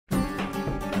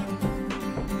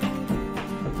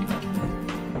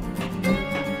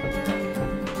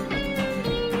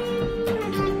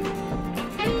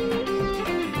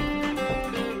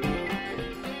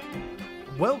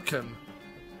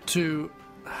to...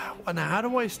 Now, how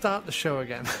do I start the show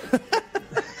again?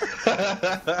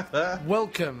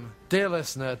 Welcome, dear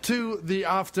listener, to the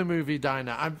After Movie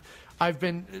Diner. I've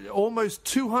been almost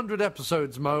 200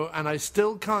 episodes, Mo, and I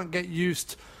still can't get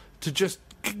used to just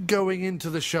going into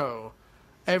the show.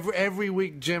 Every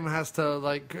week, Jim has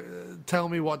to tell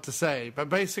me what to say. But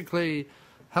basically,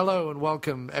 hello and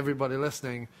welcome, everybody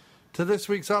listening, to this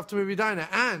week's After Movie Diner,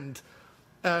 and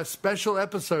a special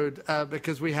episode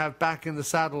because we have back in the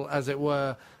saddle, as it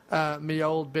were, me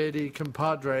old beardy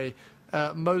compadre,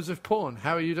 Microwave Porne.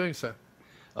 How are you doing, sir?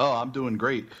 Oh, I'm doing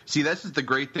great. See, this is the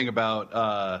great thing about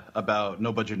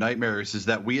No Budget Nightmares is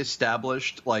that we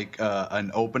established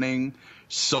an opening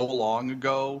so long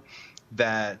ago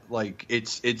that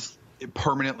it's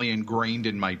permanently ingrained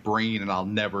in my brain, and I'll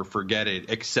never forget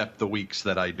it, except the weeks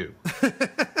that I do.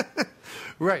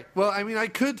 Right. Well, I mean, I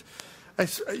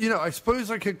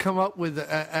suppose I could come up with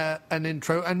an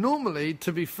intro. And normally,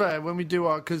 to be fair, when we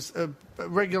do because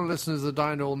regular listeners of the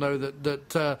Diner will know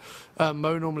that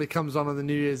Mo normally comes on the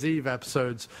New Year's Eve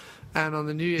episodes. And on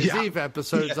the New Year's Eve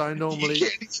episodes, I normally... You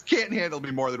can't handle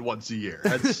me more than once a year.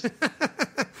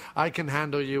 I can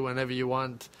handle you whenever you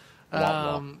want.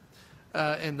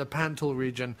 In the Pantel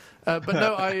region. But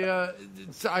no,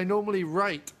 I normally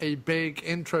write a big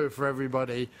intro for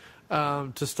everybody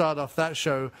to start off that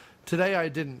show. Today I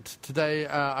didn't. Today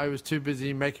I was too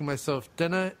busy making myself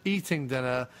dinner, eating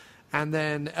dinner, and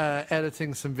then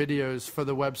editing some videos for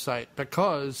the website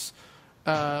because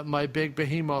my big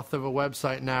behemoth of a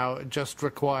website now just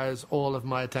requires all of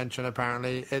my attention,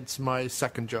 apparently. It's my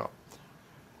second job.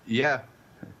 Yeah.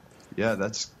 Yeah,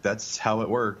 that's how it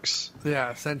works.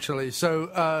 Yeah, essentially.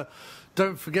 So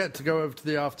don't forget to go over to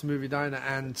the After Movie Diner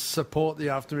and support the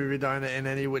After Movie Diner in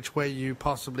any which way you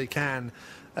possibly can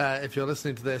if you're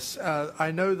listening to this.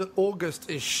 I know that August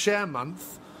is Share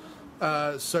Month,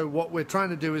 so what we're trying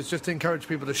to do is just encourage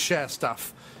people to share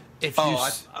stuff.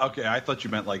 Okay. I thought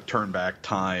you meant turn back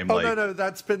time. Oh, no,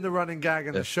 that's been the running gag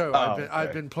in the show. Okay.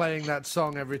 I've been playing that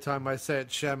song every time I say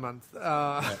it's Share Month.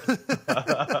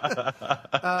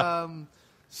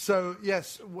 So,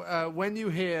 yes, when you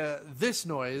hear this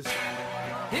noise...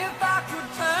 If I could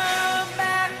turn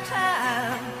back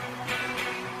time,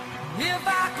 if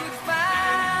I could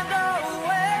find a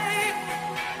way,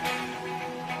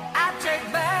 I'd take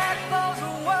back those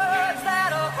words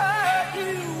that hurt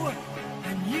you,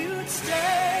 and you'd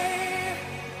stay.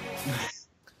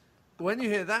 When you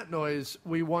hear that noise,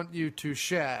 we want you to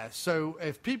share. So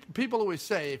if people always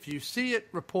say, if you see it,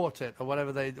 report it, or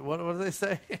whatever what do they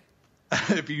say?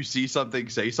 If you see something,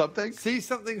 say something? See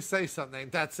something, say something.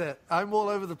 That's it. I'm all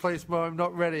over the place, Mo. I'm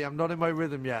not ready. I'm not in my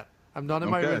rhythm yet.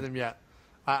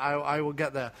 I will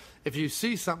get there. If you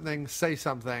see something, say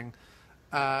something.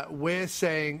 We're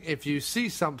saying if you see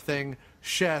something,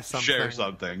 share something. Share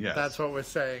something, yes. That's what we're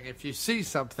saying. If you see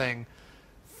something,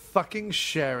 fucking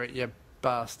share it, you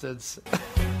bastards.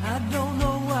 I don't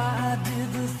know why I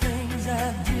did the things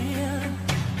I did.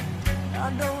 I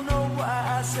don't know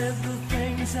why I said the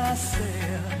things I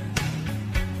said.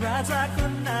 Pride's like a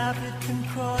knife, it can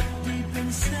cut deep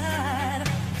inside.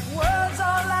 Words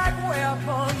are like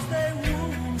weapons, they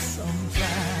wound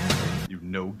sometimes. You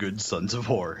no good sons of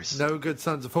whores. No good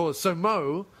sons of whores. So,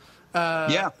 Mo,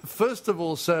 first of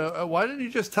all, sir, why don't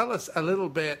you just tell us a little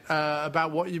bit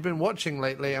about what you've been watching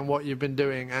lately and what you've been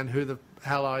doing and who the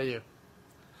hell are you?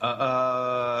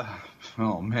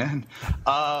 Oh, man.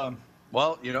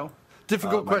 Well,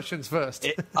 Difficult questions first.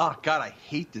 God, I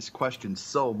hate this question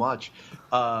so much.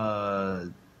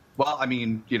 Well, I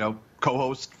mean,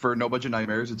 co-host for No Budget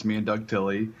Nightmares. It's me and Doug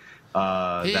Tilley.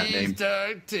 He's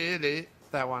Doug Tilley.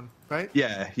 That one, right?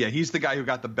 Yeah. He's the guy who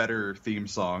got the better theme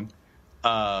song.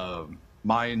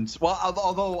 Mine's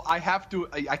although I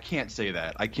can't say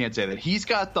that. He's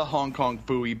got the Hong Kong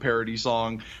Phooey parody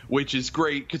song, which is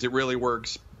great because it really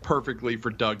works perfectly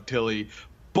for Doug Tilley.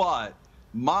 But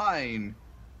mine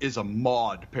is a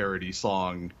Maude parody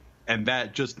song, and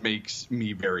that just makes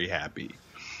me very happy.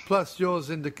 Plus, yours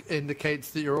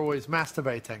indicates that you're always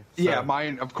masturbating. So. Yeah,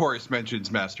 mine, of course, mentions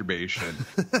masturbation.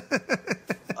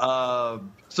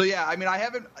 So, yeah, I mean, I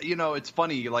haven't, it's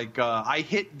funny, I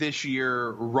hit this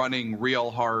year running real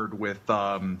hard with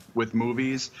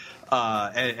movies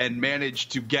and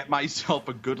managed to get myself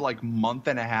a good, month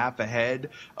and a half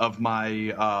ahead of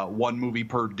my one movie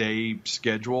per day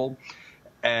schedule.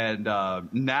 And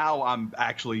now I'm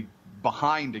actually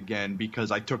behind again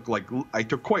because I took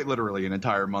quite literally an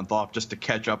entire month off just to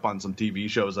catch up on some TV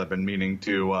shows I've been meaning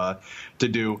to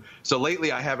do. So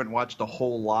lately I haven't watched a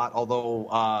whole lot,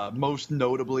 although most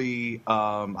notably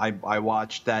I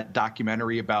watched that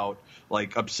documentary about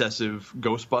like obsessive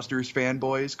Ghostbusters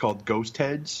fanboys called Ghost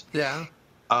Heads. Yeah.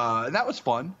 And that was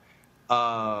fun.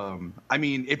 I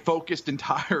mean, it focused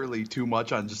entirely too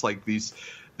much on just like this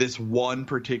one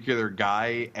particular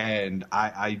guy, and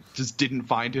I just didn't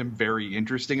find him very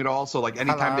interesting at all. So like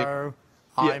anytime Hello,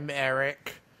 I'm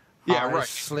Eric. Yeah, I right.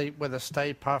 sleep with a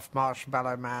Stay Puft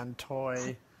Marshmallow Man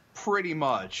toy. Pretty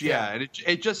much, yeah. And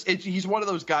he's one of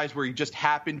those guys where he just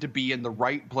happened to be in the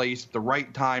right place at the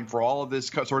right time for all of this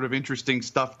sort of interesting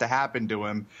stuff to happen to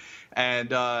him.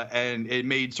 And it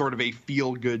made sort of a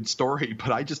feel-good story,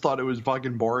 but I just thought it was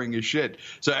fucking boring as shit.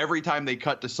 So every time they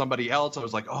cut to somebody else, I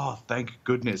was like, oh, thank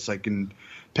goodness I can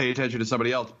pay attention to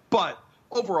somebody else. But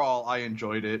overall, I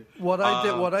enjoyed it. What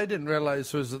I didn't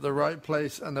realize was that the right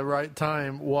place and the right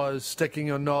time was sticking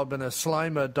your knob in a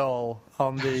Slimer doll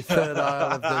on the third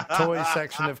aisle of the toy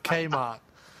section of Kmart.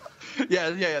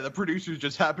 Yeah. The producers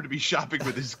just happened to be shopping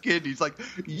with his kid. He's like,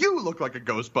 you look like a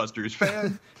Ghostbusters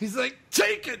fan. He's like,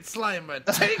 take it, Slimer,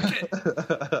 take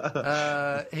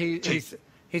it.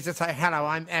 He's just like, hello,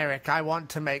 I'm Eric. I want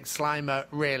to make Slimer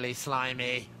really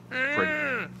slimy.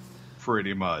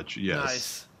 Pretty much, yes.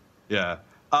 Nice. Yeah.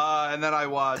 And then I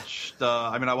watched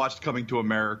Coming to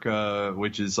America,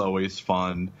 which is always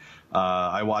fun.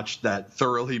 I watched that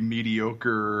thoroughly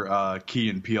mediocre Key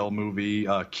and Peele movie,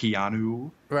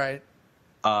 Keanu. Right.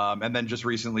 And then just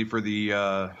recently for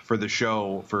the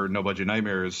show for No Budget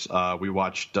Nightmares, we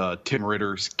watched Tim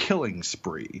Ritter's Killing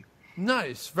Spree.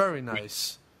 Nice, very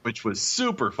nice. Which was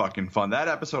super fucking fun. That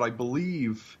episode, I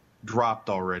believe, dropped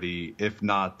already. If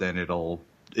not, then it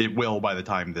will by the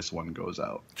time this one goes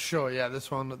out. Sure, yeah.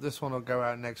 This one will go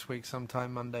out next week,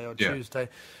 sometime Monday or Tuesday.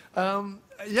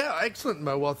 Yeah, excellent,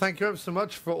 Mo. Well, thank you ever so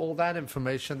much for all that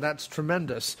information. That's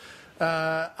tremendous.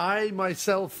 I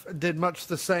myself did much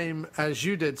the same as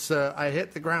you did, sir. I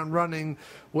hit the ground running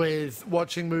with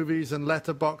watching movies and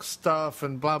letterbox stuff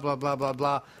and blah, blah, blah, blah,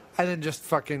 blah. I then just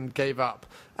fucking gave up.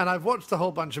 And I've watched a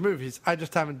whole bunch of movies. I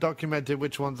just haven't documented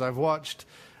which ones I've watched.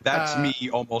 That's me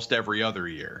almost every other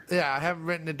year. Yeah, I haven't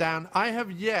written it down. I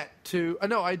have yet to...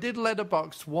 No, I did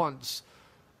Letterboxd once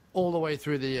all the way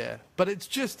through the year. But it's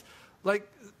just, like,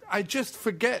 I just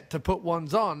forget to put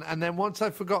ones on. And then once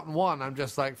I've forgotten one, I'm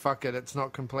just like, fuck it, it's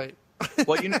not complete.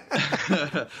 Well, you know...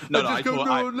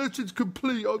 unless it's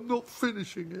complete, I'm not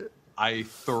finishing it. I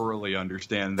thoroughly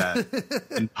understand that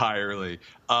entirely.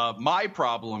 My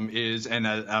problem is, and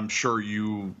I'm sure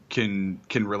you can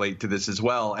relate to this as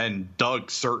well, and Doug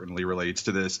certainly relates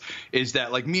to this, is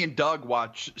that like me and Doug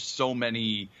watch so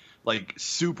many like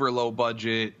super low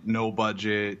budget, no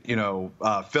budget,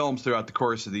 films throughout the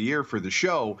course of the year for the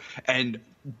show, and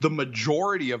the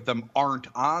majority of them aren't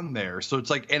on there. So it's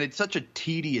like, and it's such a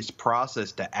tedious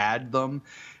process to add them.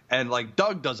 And, like,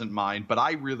 Doug doesn't mind, but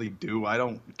I really do. I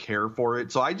don't care for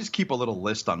it. So I just keep a little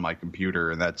list on my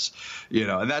computer, and that's,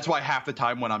 and that's why half the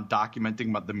time when I'm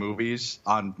documenting the movies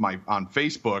on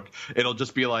Facebook, it'll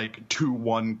just be, like,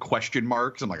 2-1 question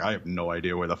marks. I'm like, I have no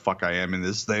idea where the fuck I am in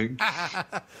this thing.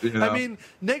 I mean,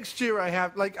 next year I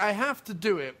have to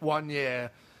do it one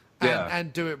year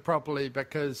and do it properly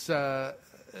because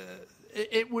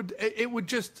it would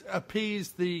just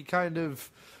appease the kind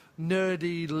of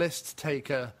nerdy list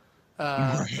taker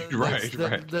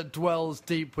that dwells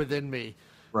deep within me.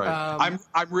 Right. I'm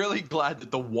really glad that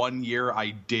the 1 year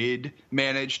I did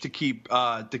manage to keep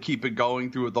it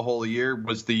going through the whole year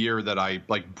was the year that I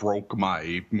broke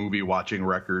my movie watching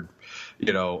record,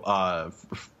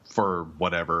 for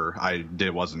whatever I did.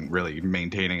 Wasn't really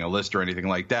maintaining a list or anything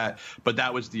like that, but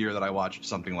that was the year that I watched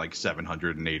something like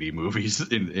 780 movies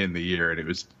in the year, and it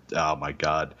was, oh my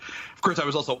god. Of course, I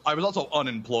was also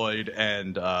unemployed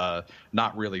and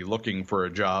not really looking for a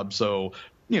job, so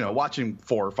watching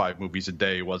 4 or 5 movies a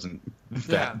day wasn't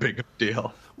that big of a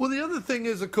deal. Well, the other thing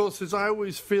is, of course, I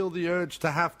always feel the urge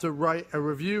to have to write a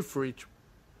review for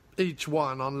each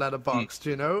one on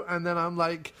Letterboxd, and then I'm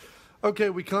like,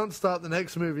 okay, we can't start the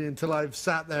next movie until I've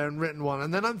sat there and written one.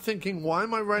 And then I'm thinking, why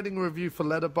am I writing a review for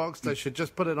Letterboxd? I should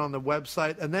just put it on the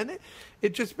website. And then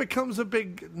it just becomes a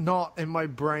big knot in my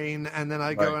brain, and then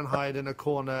I go and hide in a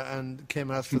corner, and Kim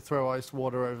has to throw ice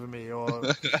water over me or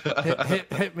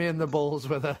hit me in the balls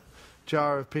with a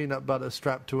jar of peanut butter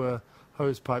strapped to a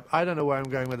hose pipe. I don't know where I'm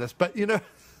going with this, but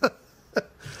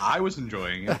I was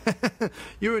enjoying it.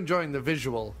 You were enjoying the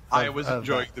visual. I was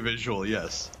enjoying the visual,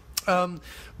 yes.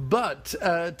 But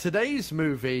today's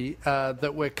movie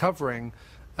that we're covering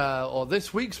or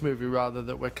this week's movie rather,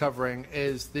 that we're covering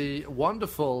is the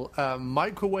wonderful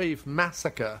Microwave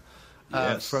Massacre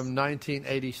from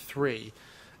 1983.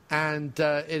 And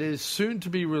it is soon to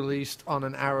be released on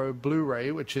an Arrow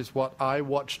Blu-ray, which is what I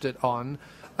watched it on.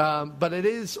 But it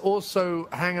is also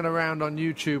hanging around on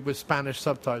YouTube with Spanish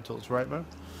subtitles, right, Mo?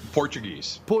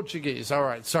 Portuguese. All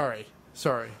right. Sorry.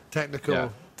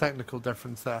 Technical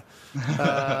difference there.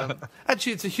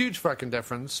 Actually, it's a huge fucking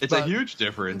difference. It's a huge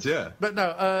difference, yeah. But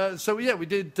no, we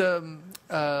did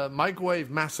Microwave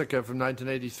Massacre from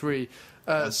 1983,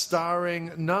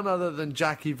 starring none other than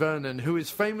Jackie Vernon, who is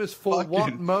famous for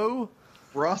what, Mo?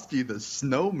 Frosty the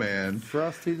Snowman.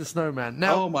 Frosty the Snowman.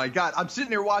 Now, oh my God! I'm sitting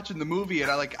there watching the movie,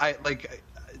 and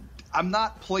I'm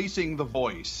not placing the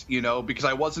voice, because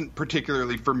I wasn't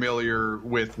particularly familiar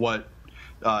with what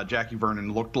Jackie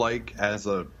Vernon looked like as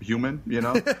a human,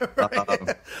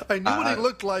 Right. I knew what he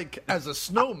looked like as a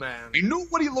snowman. I knew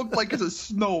what he looked like as a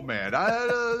snowman.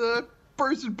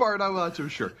 Person part, I'm not so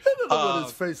sure. I don't know what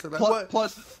his face looked like.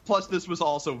 Plus, this was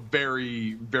also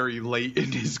very, very late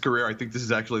in his career. I think this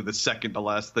is actually the second to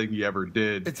last thing he ever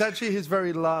did. It's actually his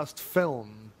very last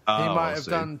film. He might have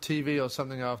done TV or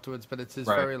something afterwards, but it's his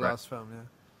very last film,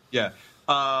 yeah.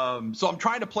 So I'm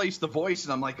trying to place the voice,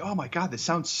 and I'm like, oh my God, this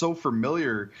sounds so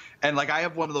familiar. And I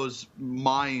have one of those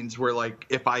minds where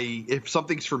if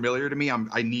something's familiar to me,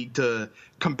 I need to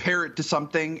compare it to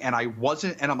something, and I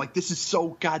wasn't, and I'm like, this is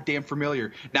so goddamn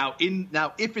familiar. Now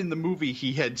if in the movie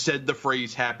he had said the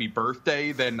phrase "Happy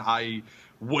Birthday," then I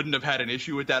wouldn't have had an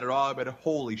issue with that at all. But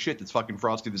holy shit, it's fucking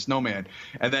Frosty the Snowman.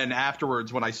 And then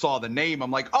afterwards, when I saw the name,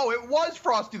 I'm like, oh, it was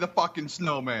Frosty the fucking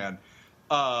Snowman.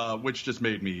 Which just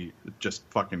made me just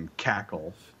fucking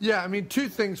cackle. Yeah, I mean, two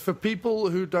things for people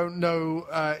who don't know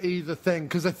either thing,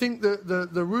 because I think the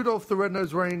Rudolph the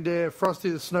Red-Nosed Reindeer, Frosty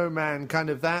the Snowman, kind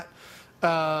of that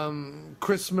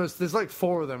Christmas, there's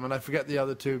 4 of them, and I forget the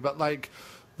other 2, but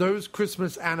those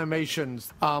Christmas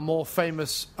animations are more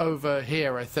famous over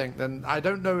here, I think, than I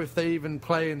don't know if they even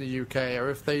play in the UK,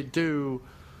 or if they do.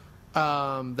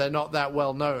 They're not that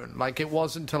well known. It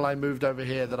wasn't until I moved over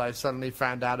here that I suddenly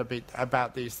found out a bit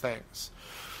about these things.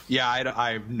 Yeah,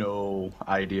 I have no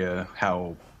idea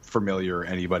how familiar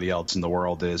anybody else in the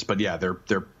world is, but yeah,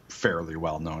 they're fairly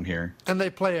well known here. And they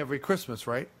play every Christmas,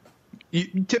 right?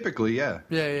 Typically, yeah.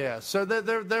 Yeah. So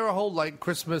they're a whole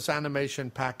Christmas animation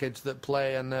package that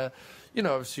play, and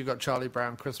obviously you've got Charlie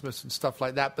Brown Christmas and stuff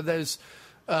like that. But there's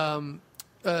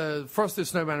Frosty the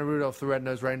Snowman and Rudolph the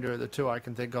Red-Nosed Reindeer are the 2 I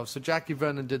can think of. So Jackie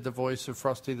Vernon did the voice of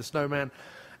Frosty the Snowman,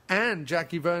 and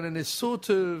Jackie Vernon is sort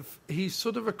of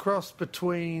a cross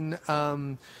between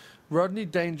Rodney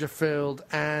Dangerfield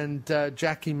and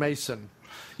Jackie Mason.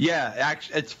 Yeah,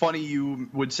 actually, it's funny you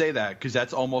would say that, because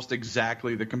that's almost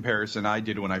exactly the comparison I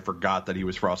did when I forgot that he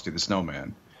was Frosty the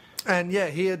Snowman. And yeah,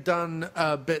 he had done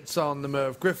bits on the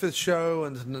Merv Griffith Show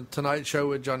and the Tonight Show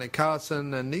with Johnny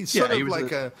Carson, and he's sort of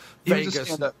a Vegas.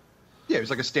 He was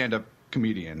like a stand-up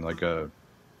comedian, like a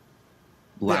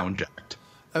lounge act.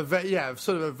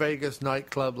 Sort of a Vegas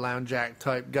nightclub lounge act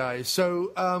type guy.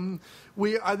 So the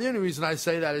only reason I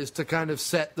say that is to kind of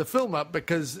set the film up,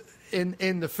 because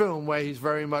in the film where he's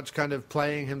very much kind of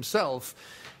playing himself,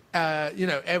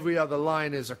 every other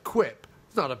line is a quip.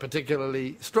 It's not a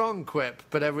particularly strong quip,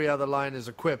 but every other line is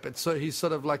a quip. He's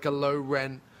sort of like a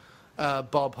low-rent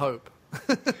Bob Hope.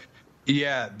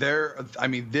 Yeah,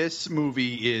 this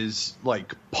movie is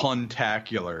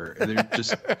puntacular.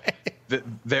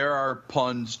 There are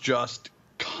puns just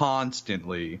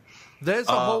constantly. There's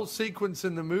a whole sequence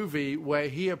in the movie where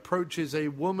he approaches a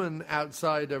woman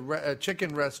outside a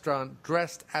chicken restaurant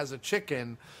dressed as a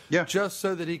chicken, just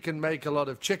so that he can make a lot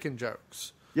of chicken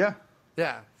jokes. Yeah.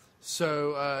 Yeah.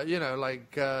 So,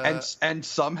 and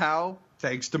somehow,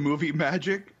 thanks to movie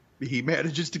magic, he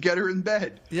manages to get her in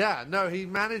bed. Yeah, no, he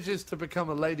manages to become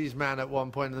a ladies' man at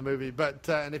one point in the movie. But,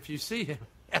 and if you see him,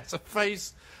 he has a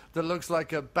face that looks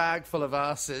like a bag full of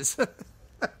asses.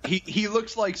 He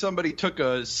looks like somebody took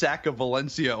a sack of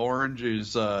Valencia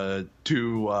oranges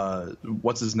to,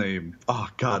 what's his name? Oh,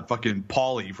 God, fucking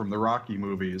Paulie from the Rocky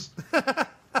movies.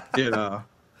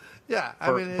 Yeah,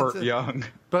 Burt Young.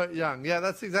 Burt Young, yeah,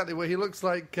 that's exactly what he looks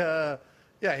like.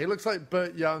 He looks like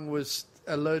Burt Young was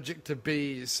allergic to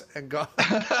bees and got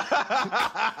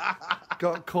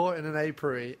caught in an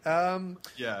apiary.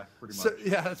 Yeah, pretty much. So,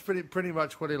 yeah, that's pretty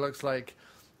much what he looks like.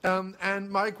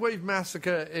 And Microwave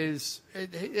Massacre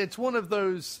it's one of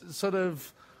those sort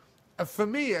of, for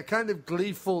me, a kind of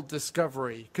gleeful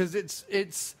discovery, because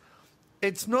it's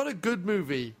not a good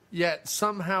movie, yet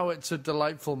somehow it's a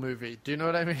delightful movie. Do you know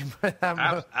what I mean by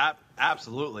that?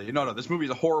 Absolutely. No, this movie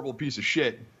is a horrible piece of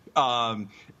shit.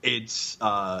 It's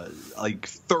like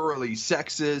thoroughly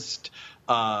sexist,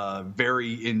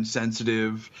 very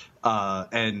insensitive,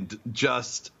 and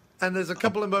just. And there's a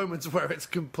couple of moments where it's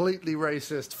completely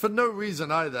racist for no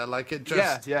reason either. Like it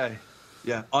just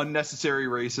yeah, unnecessary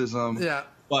racism. Yeah.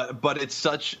 But it's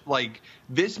such like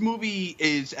this movie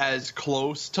is as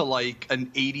close to like an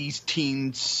 80s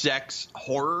teen sex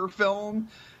horror film,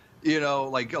 you know,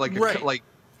 like right.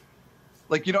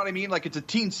 Like you know what I mean? Like it's a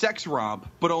teen sex romp,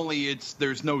 but only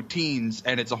there's no teens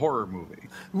and it's a horror movie.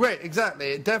 Right, exactly.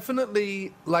 It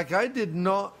definitely, like, I did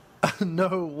not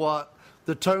know what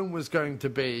the tone was going to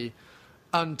be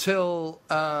until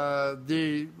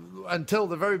the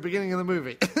very beginning of the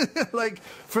movie. Like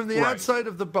from the outside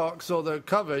of the box or the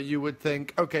cover, you would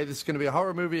think, okay, this is going to be a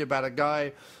horror movie about a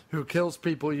guy who kills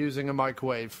people using a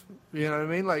microwave. You know what I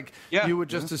mean? Like you would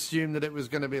just assume that it was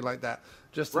going to be like that.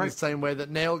 Just in the same way that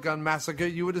Nail Gun Massacre,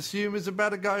 you would assume, is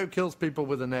about a guy who kills people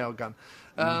with a nail gun.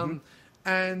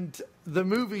 And the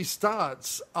movie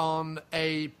starts on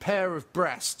a pair of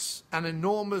breasts, an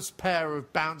enormous pair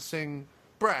of bouncing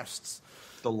breasts,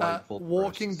 delightful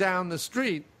walking breasts. down the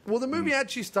street. Well, the movie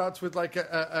actually starts with like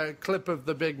a clip of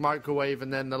the big microwave,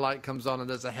 and then the light comes on and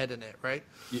there's a head in it, right?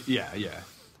 Yeah.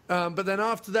 But then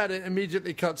after that, it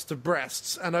immediately cuts to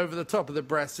breasts, and over the top of the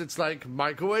breasts, it's like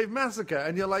Microwave Massacre,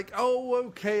 and you're like, oh,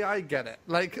 okay, I get it.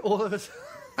 Like all of it.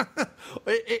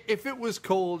 If it was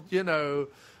called, you know,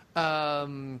 I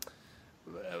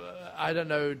don't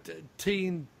know,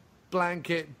 Teen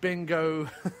Blanket Bingo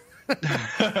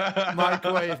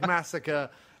Microwave Massacre,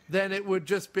 then it would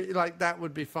just be like that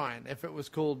would be fine. If it was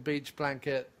called Beach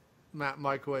Blanket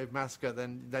Microwave Massacre,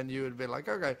 then you would be like,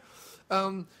 okay,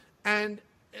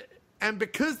 and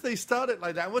because they started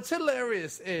like that, what's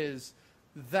hilarious is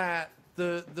that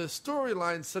the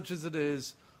storyline, such as it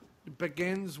is,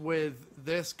 begins with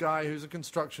this guy who's a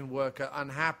construction worker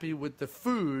unhappy with the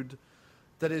food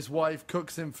that his wife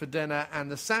cooks him for dinner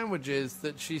and the sandwiches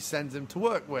that she sends him to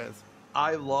work with.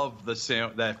 I love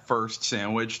that first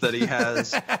sandwich that he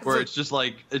has, where it's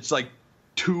like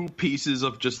two pieces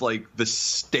of just like the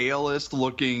stalest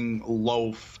looking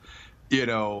loaf. You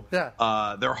know,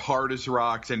 they're hard as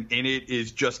rocks, and in it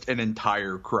is just an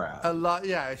entire crab.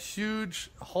 A huge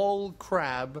whole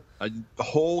crab. A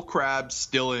whole crab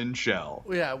still in shell.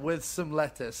 Yeah, with some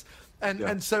lettuce.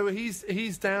 And so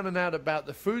he's down and out about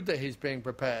the food that he's being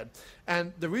prepared.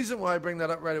 And the reason why I bring that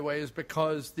up right away is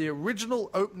because the original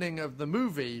opening of the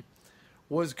movie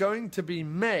was going to be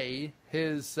May,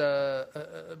 his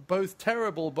both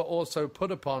terrible but also put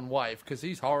upon wife, because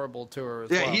he's horrible to her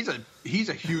as well. Yeah, he's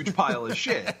a huge pile of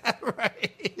shit.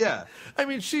 Right. Yeah. I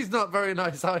mean, she's not very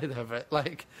nice either, but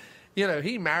like, you know,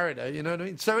 he married her, you know what I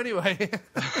mean? So anyway.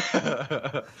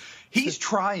 He's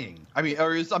trying. I mean,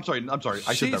 I'm sorry,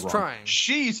 I said that wrong. Trying.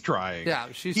 She's trying. Yeah,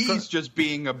 he's just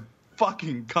being a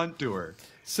fucking cunt to her.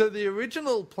 So the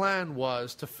original plan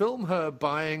was to film her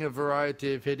buying a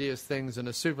variety of hideous things in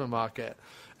a supermarket.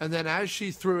 And then as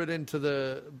she threw it into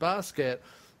the basket,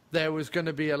 there was going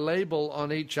to be a label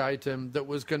on each item that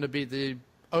was going to be the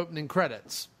opening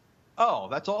credits. Oh,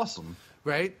 that's awesome.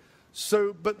 Right?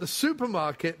 So, but the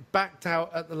supermarket backed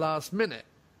out at the last minute.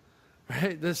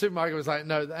 Right? The supermarket was like,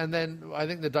 no. And then I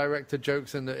think the director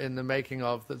jokes in the making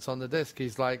of that's on the disc.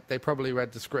 He's like, they probably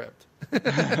read the script.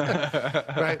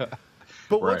 Right?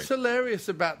 But what's hilarious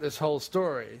about this whole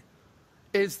story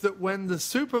is that when the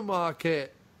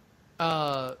supermarket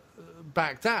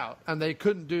backed out and they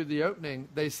couldn't do the opening,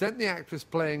 they sent the actress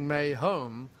playing May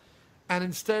home and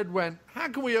instead went, how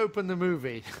can we open the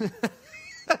movie?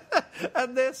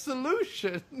 And their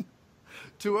solution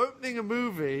to opening a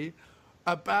movie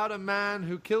about a man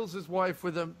who kills his wife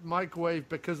with a microwave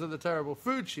because of the terrible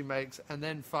food she makes and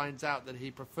then finds out that he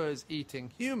prefers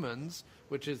eating humans,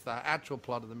 which is the actual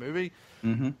plot of the movie.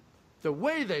 Mm-hmm. The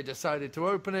way they decided to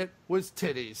open it was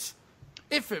titties.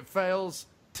 If it fails,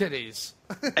 titties.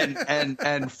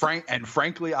 and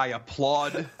frankly, I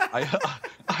applaud.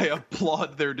 I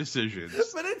applaud their decisions.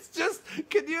 But it's just,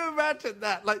 can you imagine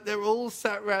that? Like they're all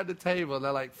sat around a table and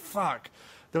they're like, "Fuck,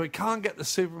 we can't get the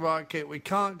supermarket. We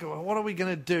can't go. What are we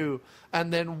gonna do?"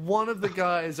 And then one of the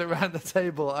guys around the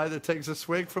table either takes a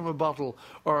swig from a bottle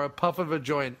or a puff of a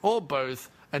joint or both,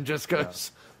 and just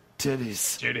goes,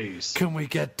 "Titties, titties. Can we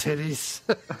get titties?"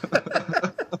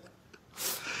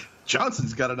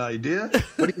 Johnson's got an idea.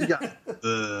 What do you got?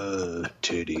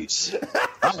 Titties.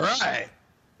 All right.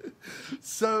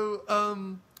 So,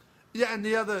 and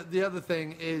the other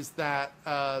thing is that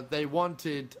they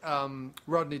wanted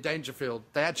Rodney Dangerfield.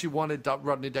 They actually wanted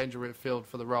Rodney Dangerfield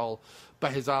for the role,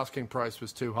 but his asking price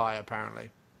was too high, apparently.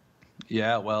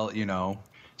 Yeah, well, you know,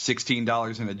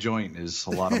 $16 in a joint is a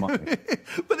lot of money.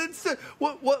 But it's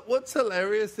what's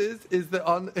hilarious is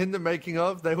that in the making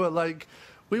of, they were like,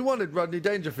 we wanted Rodney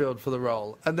Dangerfield for the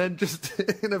role, and then just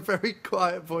in a very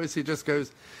quiet voice he just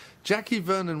goes, Jackie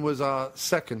Vernon was our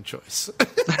second choice.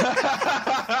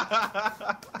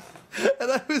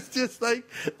 And I was just like,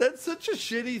 that's such a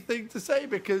shitty thing to say,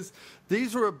 because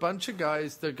these were a bunch of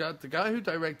guys. The guy who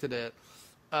directed it,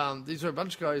 these were a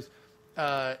bunch of guys.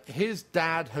 His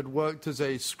dad had worked as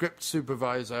a script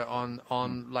supervisor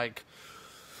on like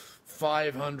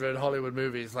 500 Hollywood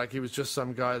movies. Like, he was just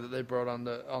some guy that they brought on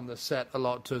the set a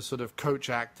lot to sort of coach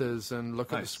actors and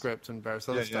look at the script and various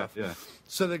other stuff. Yeah.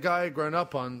 So the guy had grown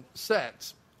up on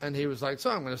sets, and he was like, so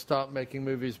I'm going to start making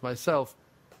movies myself.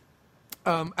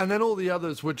 And then all the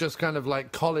others were just kind of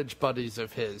like college buddies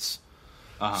of his.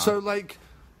 So like,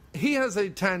 he has a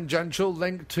tangential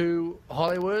link to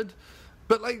Hollywood,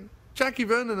 but like, Jackie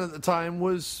Vernon at the time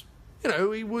was,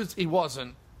 he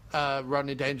wasn't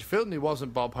Rodney Dangerfield, and he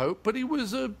wasn't Bob Hope, but he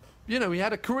was he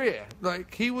had a career.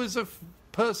 Like, he was a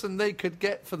person they could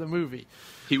get for the movie.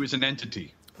 He was an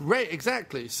entity. Right,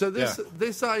 exactly. So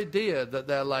this idea that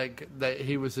they're like, that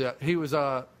he was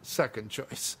our second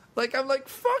choice. Like, I'm like,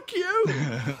 fuck you.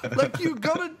 Like, you've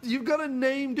got a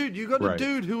name, dude. You got a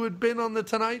dude who had been on the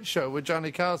Tonight Show with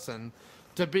Johnny Carson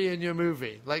to be in your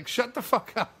movie. Like, shut the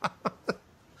fuck up.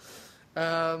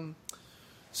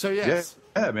 So yes.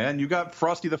 Yeah, man, you got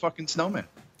Frosty the fucking Snowman.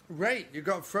 Right, you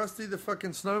got Frosty the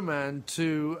fucking Snowman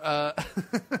to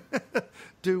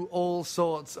do all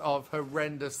sorts of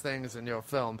horrendous things in your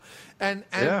film. And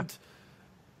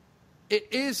it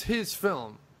is his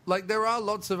film. Like, there are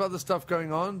lots of other stuff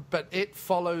going on, but it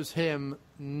follows him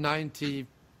 96%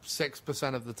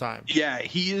 of the time. Yeah,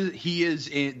 he is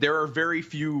there are very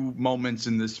few moments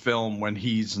in this film when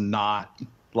he's not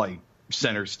like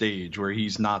center stage, where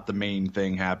he's not the main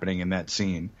thing happening in that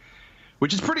scene,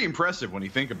 which is pretty impressive when you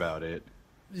think about it.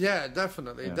 Yeah,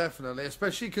 definitely.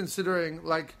 Especially considering,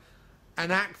 like,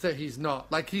 an actor he's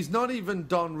not. Like, he's not even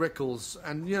Don Rickles.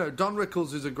 And, Don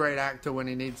Rickles is a great actor when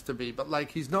he needs to be, but,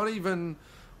 like, he's not even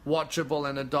watchable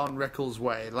in a Don Rickles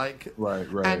way. Like, right.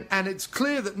 And it's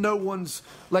clear that no one's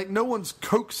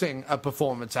coaxing a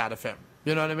performance out of him.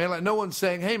 You know what I mean? Like, no one's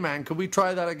saying, hey, man, could we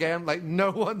try that again? Like,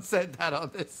 no one said that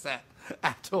on this set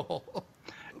at all.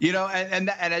 And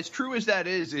as true as that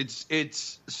is,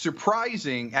 it's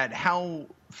surprising at how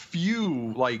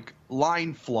few like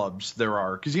line flubs there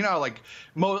are, because like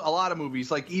a lot of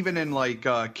movies, like even in like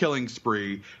Killing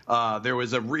Spree, there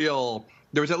was at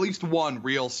least one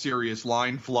real serious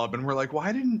line flub, and we're like,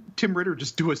 why didn't Tim Ritter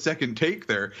just do a second take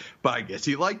there? But I guess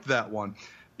he liked that one,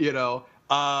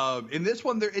 In this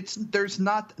one, there's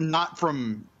not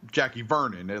from Jackie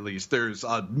Vernon, at least. There's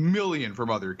a million from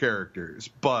other characters,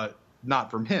 but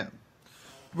not from him.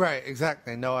 Right,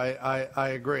 exactly. No, I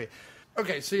agree.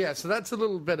 Okay, so that's a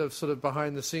little bit of sort of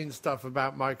behind-the-scenes stuff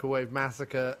about Microwave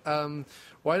Massacre.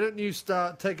 Why don't you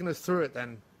start taking us through it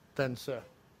then, sir?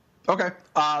 Okay.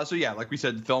 So yeah, like we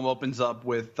said, the film opens up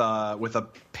with a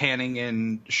panning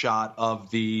in shot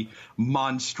of the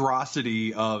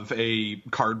monstrosity of a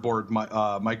cardboard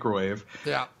microwave.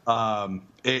 Yeah.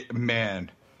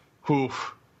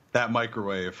 That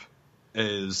microwave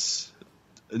is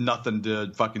nothing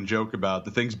to fucking joke about.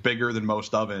 The thing's bigger than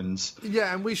most ovens.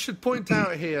 Yeah, and we should point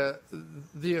out here,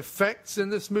 the effects in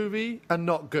this movie are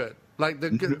not good. Like,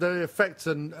 the effects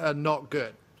are not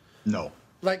good. No.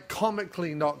 Like,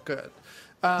 comically not good.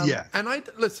 Yeah. And I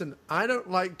don't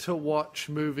like to watch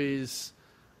movies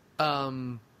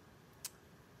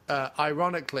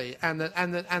ironically. And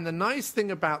the nice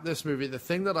thing about this movie, the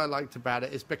thing that I liked about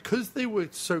it, is because they were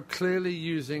so clearly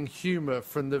using humor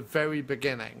from the very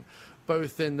beginning,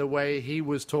 both in the way he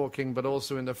was talking, but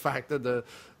also in the fact that the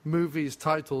movie's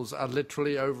titles are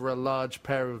literally over a large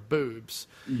pair of boobs.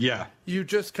 Yeah. You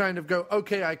just kind of go,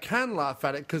 okay, I can laugh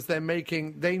at it because they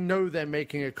know they're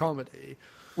making a comedy.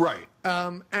 Right.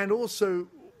 And also,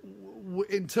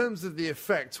 in terms of the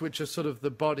effects, which are sort of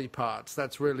the body parts,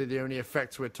 that's really the only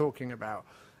effects we're talking about.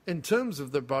 In terms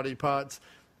of the body parts,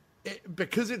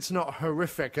 because it's not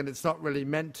horrific and it's not really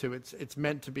meant to, it's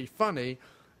meant to be funny,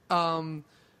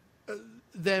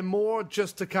 they're more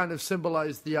just to kind of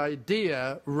symbolize the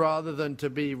idea rather than to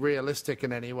be realistic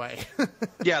in any way.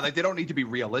 Yeah, like they don't need to be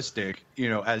realistic,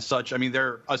 as such. I mean,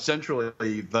 they're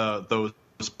essentially those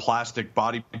plastic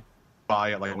body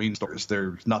buy at like Halloween stores.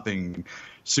 There's nothing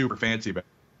super fancy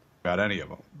about any of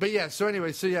them. But yeah, so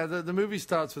anyway, the movie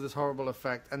starts with this horrible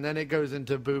effect, and then it goes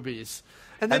into boobies,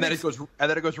 and then it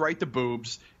goes right to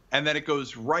boobs, and then it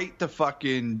goes right to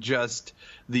fucking just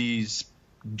these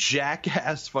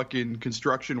jackass fucking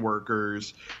construction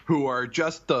workers who are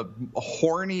just the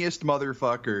horniest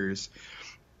motherfuckers.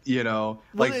 You know,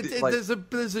 well,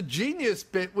 there's a genius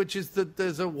bit, which is that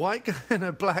there's a white guy and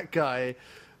a black guy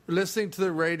listening to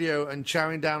the radio and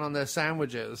chowing down on their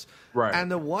sandwiches. Right.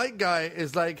 And the white guy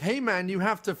is like, hey, man, you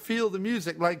have to feel the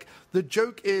music. Like, the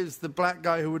joke is the black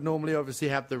guy, who would normally obviously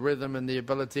have the rhythm and the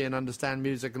ability and understand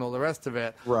music and all the rest of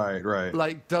it. Right.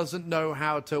 Like, doesn't know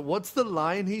how to... What's the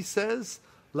line he says?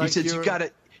 Like, he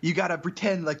says, you gotta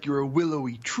pretend like you're a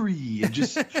willowy tree and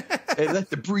just and let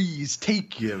the breeze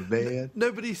take you, man.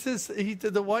 No, but he says...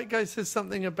 the white guy says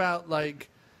something about, like...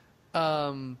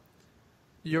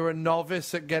 you're a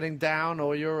novice at getting down,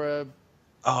 or you're an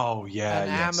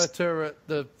amateur at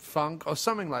the funk, or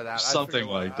something like that. Something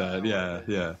like that,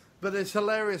 yeah. But it's a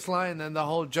hilarious line, and the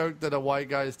whole joke that a white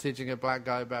guy is teaching a black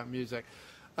guy about music.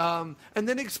 And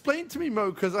then explain to me, Mo,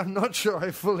 because I'm not sure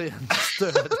I fully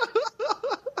understood.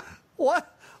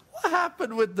 What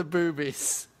happened with the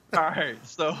boobies? All right,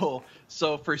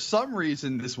 so for some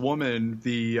reason, this woman,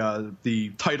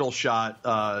 the title shot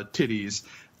titties,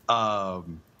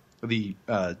 the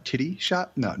titty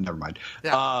shot? No, never mind.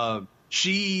 Yeah.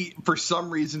 She, for some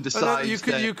reason, decides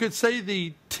you could say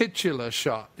the titular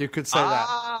shot. You could say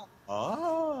that.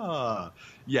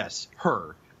 Yes,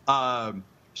 her.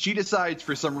 She decides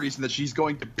for some reason that she's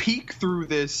going to peek through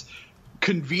this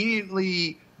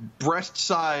conveniently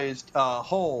breast-sized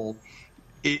hole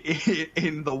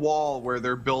in the wall where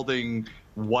they're building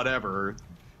whatever.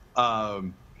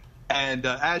 And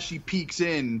as she peeks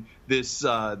in, this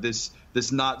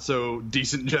not so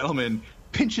decent gentleman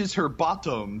pinches her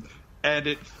bottom, and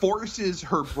it forces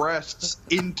her breasts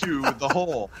into the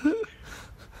hole,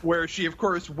 where she of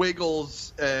course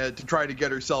wiggles to try to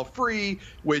get herself free,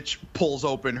 which pulls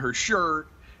open her shirt,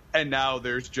 and now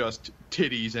there's just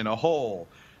titties in a hole.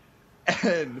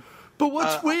 But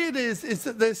what's weird is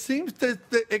that there seems that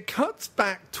it cuts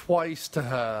back twice to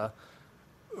her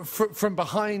from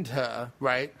behind her,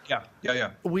 right?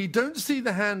 Yeah. We don't see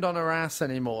the hand on her ass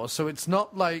anymore, so it's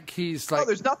not like he's like... No,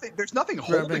 there's nothing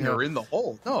holding her in the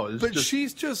hole. No,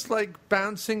 she's just like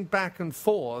bouncing back and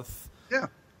forth. Yeah.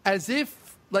 As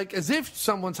if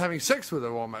someone's having sex with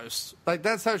her almost. Like,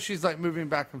 that's how she's like moving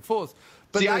back and forth.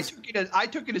 But see, I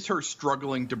took it as her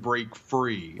struggling to break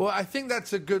free. Well, I think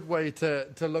that's a good way to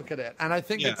look at it, and I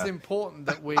think it's important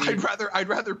that we. I'd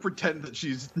rather pretend that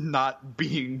she's not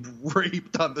being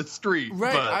raped on the street.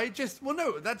 Right. But...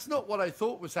 no, that's not what I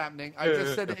thought was happening. I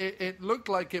just said it looked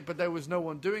like it, but there was no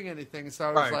one doing anything. So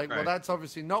I was well, that's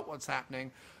obviously not what's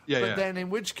happening. But then, in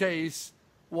which case,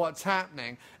 what's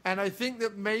happening? And I think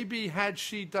that maybe had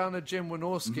she done a Jim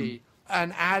Wynorski. Mm-hmm.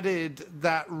 And added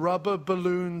that rubber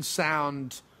balloon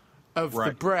sound of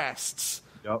the breasts,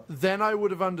 then I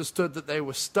would have understood that they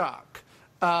were stuck.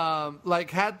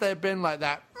 Like, had there been like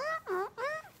that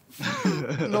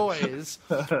noise,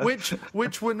 which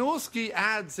Wynorski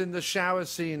adds in the shower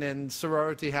scene in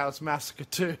Sorority House Massacre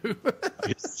 2.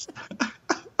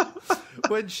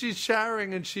 When she's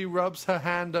showering and she rubs her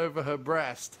hand over her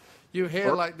breast, you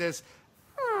hear like this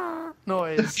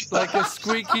noise, like a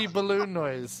squeaky balloon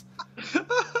noise.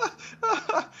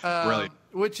 Brilliant.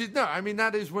 Which is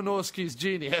that is Wynorski's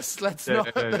genius. Let's not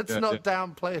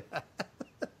downplay that.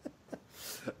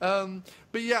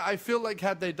 But yeah, I feel like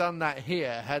had they done that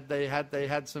here, had they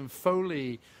had some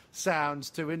Foley sounds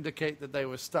to indicate that they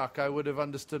were stuck, I would have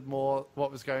understood more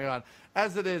what was going on.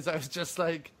 As it is, I was just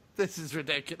like, this is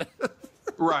ridiculous.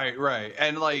 Right.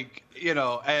 And like,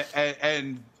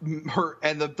 and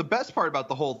the best part about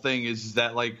the whole thing is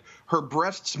that like her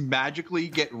breasts magically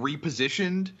get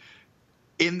repositioned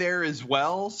in there as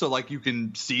well, so like you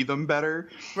can see them better.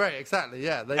 Right, exactly.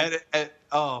 Yeah. And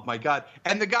oh my god.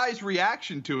 And the guy's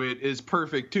reaction to it is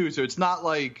perfect too. So it's not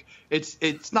like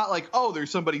oh, there's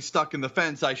somebody stuck in the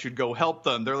fence, I should go help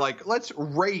them. They're like, let's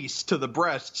race to the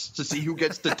breasts to see who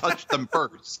gets to touch them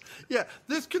first. Yeah,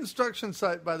 this construction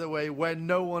site, by the way, where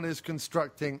no one is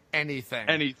constructing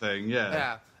anything.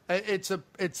 Yeah. It's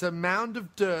a mound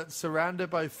of dirt surrounded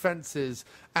by fences,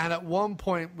 and at one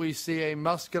point we see a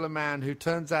muscular man who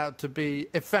turns out to be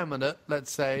effeminate,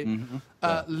 let's say,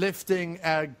 lifting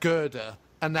a girder,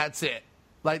 and that's it.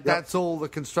 Like, that's all the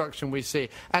construction we see.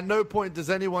 At no point does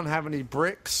anyone have any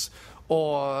bricks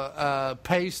or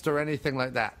paste or anything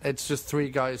like that. It's just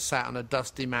three guys sat on a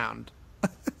dusty mound.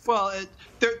 Well,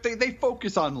 they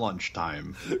focus on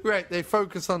lunchtime. Right, they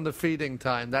focus on the feeding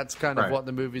time. That's kind of what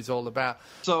the movie's all about.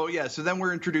 So then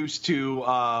we're introduced to,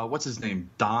 what's his name?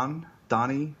 Donald?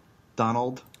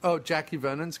 Oh, Jackie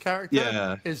Vernon's character?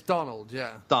 Yeah. Is Donald,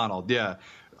 yeah. Donald, yeah.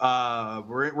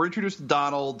 we're introduced to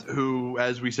Donald, who,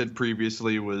 as we said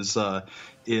previously, was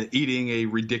eating a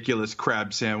ridiculous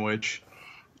crab sandwich.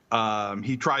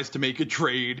 He tries to make a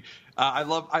trade. I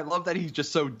love that he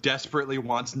just so desperately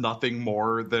wants nothing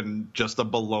more than just a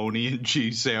bologna and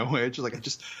cheese sandwich. Like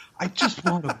I just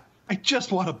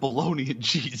want a bologna and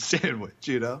cheese sandwich,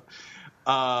 you know.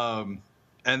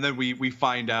 And then we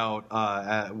find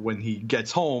out when he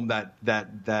gets home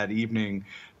that evening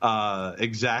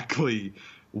exactly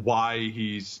why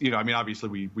he's, you know, I mean,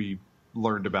 obviously we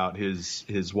learned about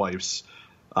his wife's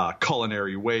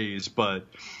culinary ways, but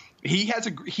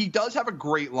he does have a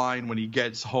great line when he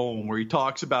gets home where he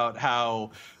talks about how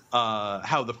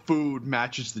the food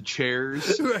matches the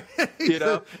chairs, you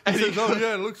know. He says, "Oh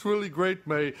yeah, it looks really great,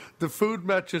 May. The food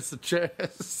matches the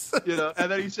chairs." You know,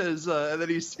 and then he says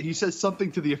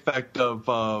something to the effect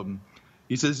of,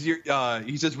 he says,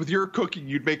 with your cooking,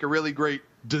 you'd make a really great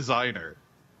designer.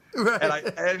 Right.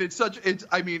 Like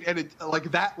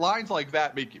that, lines like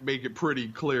that make it pretty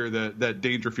clear that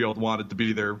Dangerfield wanted to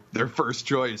be their first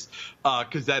choice,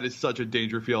 because that is such a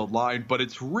Dangerfield line, but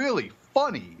it's really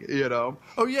funny, you know.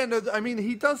 Oh yeah, no, I mean,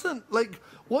 he doesn't, like,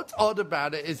 what's odd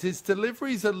about it is his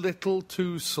delivery's a little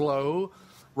too slow,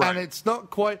 right. And it's not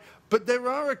quite, but there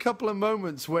are a couple of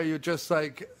moments where you're just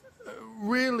like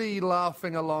really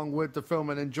laughing along with the film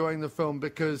and enjoying the film,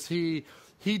 because he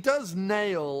does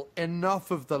nail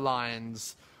enough of the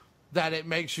lines that it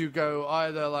makes you go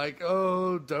either like,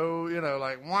 oh, you know,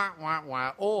 like, wah, wah,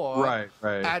 wah, or right.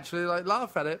 actually like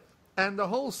laugh at it. And the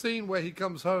whole scene where he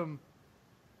comes home,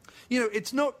 you know,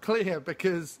 it's not clear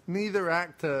because neither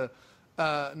actor,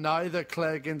 neither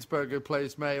Claire Ginsburg, who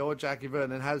plays May, or Jackie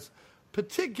Vernon, has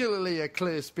particularly a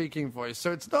clear speaking voice.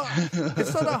 So it's not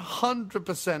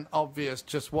 100% obvious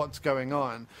just what's going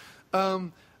on.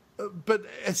 But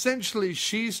essentially,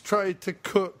 she's tried to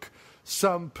cook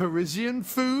some Parisian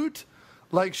food,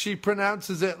 like she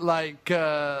pronounces it like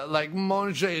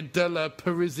manger de la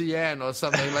Parisienne or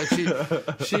something. Like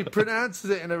she pronounces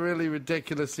it in a really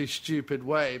ridiculously stupid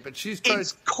way. But she's tried.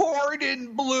 It's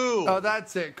cordon bleu. Oh,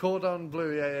 that's it, cordon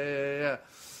bleu. Yeah.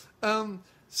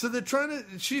 So they're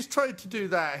she's tried to do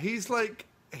that. He's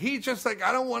just like,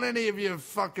 I don't want any of your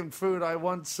fucking food. I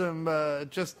want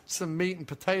just some meat and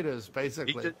potatoes,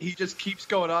 basically. He just keeps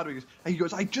going on. He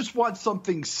goes, I just want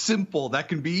something simple that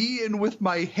can be eaten with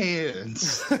my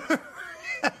hands.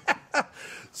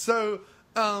 So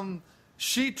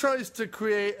she tries to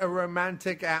create a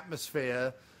romantic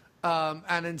atmosphere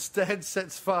and instead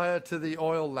sets fire to the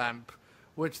oil lamp,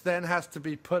 which then has to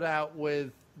be put out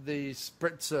with the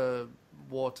spritzer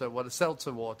water,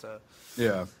 seltzer water.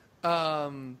 Yeah.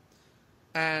 And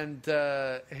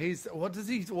what does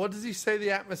he say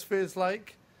the atmosphere is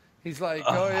like? He's like,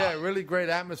 oh yeah, really great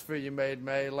atmosphere you made,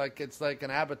 May. Like it's like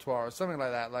an abattoir or something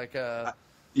like that. Like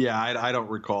yeah, I don't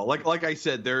recall. Like I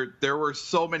said, there were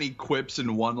so many quips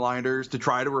and one-liners to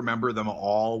try to remember them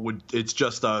all. It's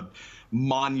just a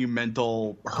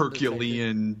monumental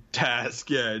Herculean task.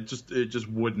 Yeah, it just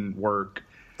wouldn't work.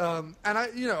 And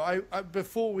I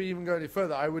before we even go any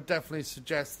further, I would definitely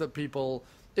suggest that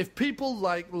if people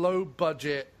like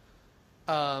low-budget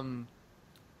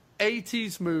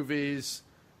 80s movies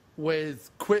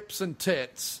with quips and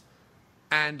tits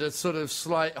and a sort of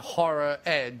slight horror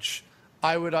edge,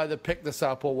 I would either pick this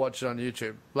up or watch it on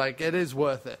YouTube. Like, it is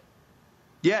worth it.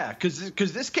 Yeah,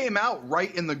 because this came out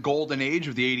right in the golden age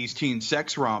of the 80s teen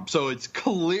sex romp, so it's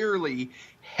clearly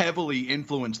heavily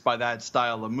influenced by that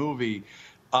style of movie.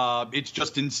 It's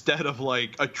just instead of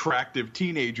like attractive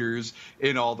teenagers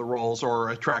in all the roles or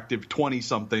attractive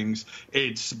 20-somethings,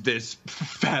 it's this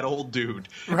fat old dude.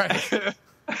 Right.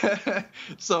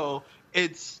 So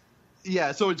it's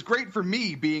great for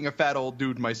me being a fat old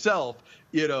dude myself,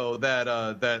 you know, that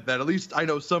at least I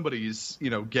know somebody's, you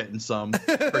know, getting some.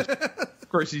 Of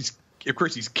course he's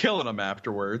killing them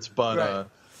afterwards, but right.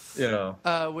 You know,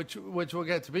 which we'll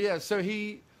get to. But yeah, so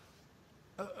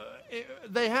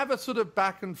they have a sort of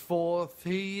back and forth.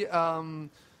 He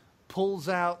pulls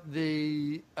out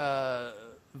the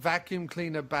vacuum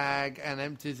cleaner bag and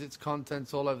empties its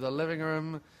contents all over the living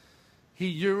room.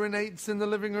 He urinates in the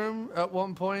living room at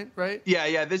one point, right?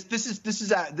 Yeah. This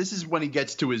is when he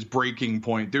gets to his breaking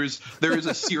point. There's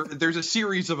a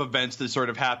series of events that sort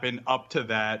of happen up to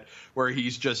that where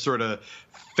he's just sort of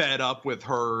fed up with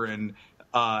her and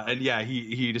yeah,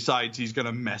 he decides he's going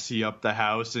to messy up the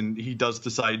house, and he does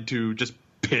decide to just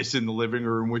piss in the living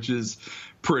room, which is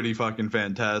pretty fucking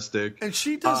fantastic. And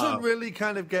she doesn't really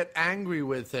kind of get angry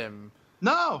with him.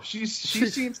 No, she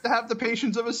seems to have the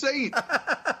patience of a saint.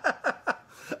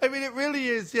 I mean, it really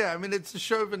is, yeah. I mean, it's a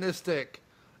chauvinistic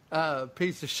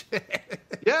piece of shit.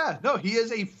 Yeah, no, he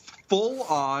is a full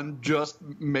on just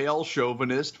male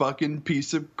chauvinist fucking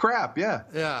piece of crap. Yeah.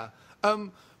 Yeah.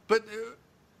 But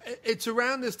it's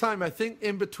around this time, I think,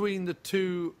 in between the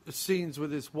two scenes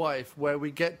with his wife, where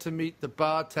we get to meet the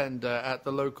bartender at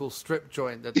the local strip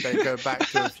joint that they go back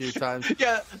to a few times.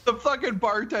 Yeah, the fucking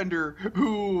bartender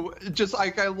who just,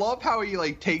 like, I love how he,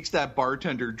 like, takes that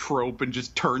bartender trope and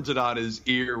just turns it on his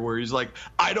ear, where he's like,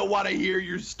 I don't want to hear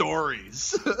your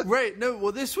stories. Right. No,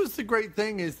 well, this was the great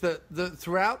thing, is that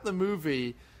throughout the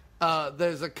movie,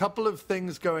 there's a couple of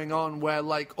things going on where,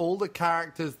 like, all the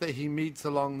characters that he meets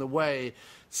along the way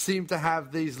seem to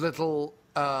have these little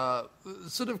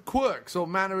sort of quirks or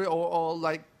manner or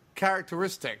like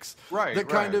characteristics that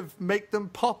kind of make them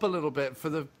pop a little bit for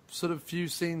the sort of few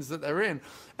scenes that they're in.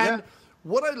 And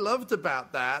what I loved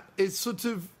about that is sort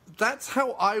of, that's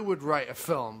how I would write a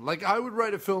film. Like, I would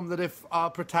write a film that if our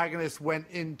protagonist went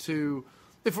into,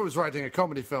 if I was writing a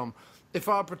comedy film, if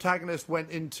our protagonist went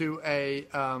into a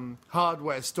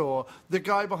hardware store, the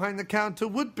guy behind the counter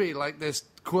would be like this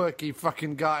quirky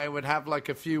fucking guy and would have like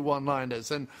a few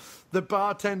one-liners, and the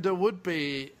bartender would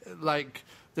be like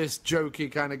this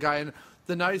jokey kind of guy. And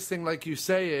the nice thing, like you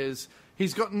say, is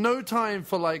he's got no time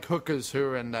for like hookers who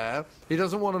are in there. He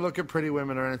doesn't want to look at pretty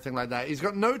women or anything like that. He's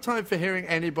got no time for hearing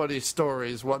anybody's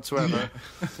stories whatsoever.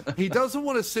 He doesn't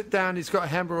want to sit down. He's got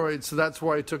hemorrhoids, so that's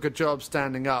why he took a job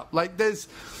standing up. Like, there's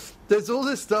all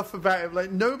this stuff about him. Like,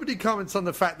 nobody comments on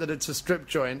the fact that it's a strip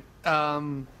joint.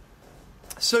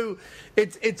 So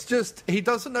it's just, he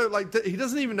doesn't know, like, he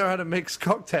doesn't even know how to mix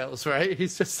cocktails, right?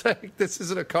 He's just like, this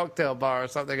isn't a cocktail bar or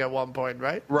something at one point,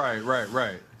 right?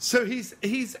 Right. So he's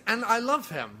and I love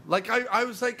him. Like, I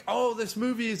was like, oh, this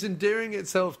movie is endearing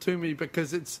itself to me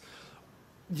because it's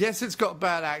got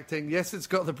bad acting. Yes, it's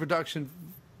got the production,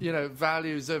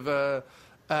 values of a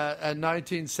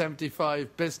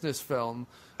 1975 business film.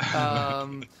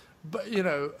 But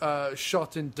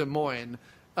shot in Des Moines.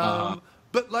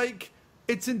 But like,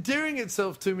 it's endearing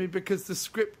itself to me because the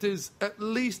script is at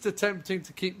least attempting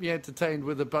to keep me entertained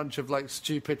with a bunch of like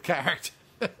stupid characters.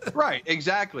 Right,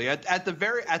 exactly. At the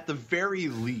very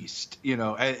least,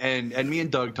 and me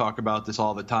and Doug talk about this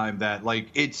all the time, that like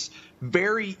it's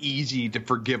very easy to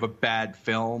forgive a bad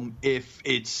film if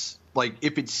it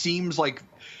seems like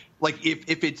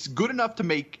if it's good enough to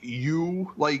make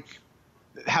you like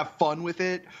have fun with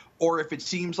it, or if it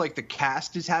seems like the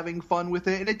cast is having fun with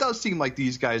it, and it does seem like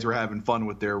these guys are having fun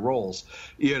with their roles,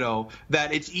 that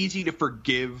it's easy to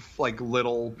forgive like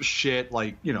little shit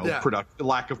like,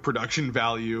 lack of production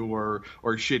value or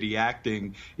shitty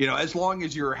acting, as long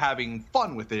as you're having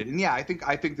fun with it. And yeah, I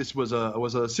think this was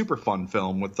a super fun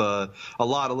film with a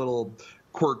lot of little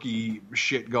quirky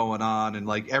shit going on, and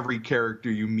like every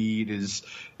character you meet is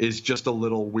just a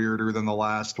little weirder than the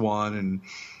last one, and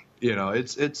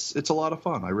it's a lot of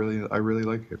fun. I really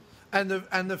like it. And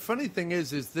the funny thing is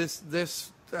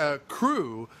this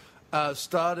crew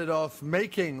started off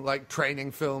making like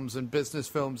training films and business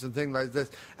films and things like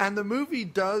this. And the movie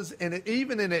does,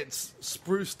 even in its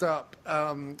spruced up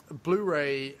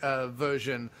Blu-ray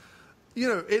version,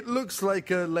 it looks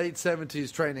like a late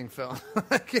 70s training film.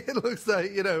 Like, it looks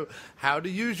like, How to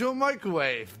Use Your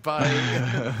Microwave by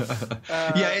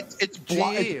it's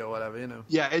GE or whatever,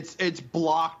 Yeah, it's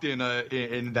blocked in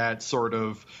that sort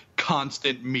of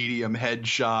constant medium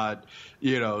headshot,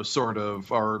 sort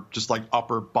of, or just like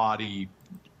upper body,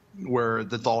 where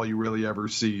that's all you really ever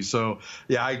see. So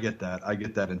yeah, I get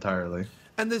that entirely.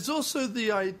 And there's also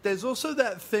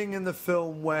that thing in the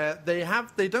film where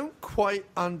they don't quite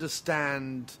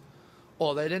understand,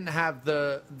 or they didn't have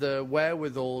the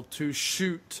wherewithal to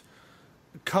shoot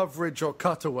coverage or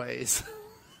cutaways.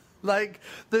 Like,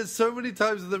 there's so many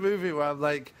times in the movie where I'm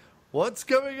like, what's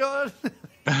going on?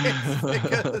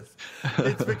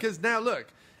 It's because now look,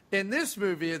 in this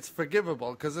movie it's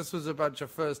forgivable because this was a bunch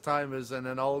of first timers and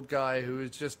an old guy who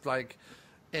was just like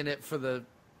in it for the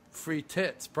free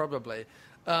tits probably.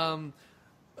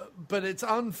 But it's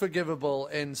unforgivable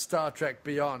in Star Trek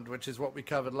Beyond, which is what we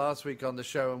covered last week on the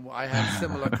show, and I had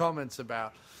similar comments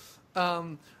about.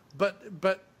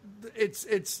 But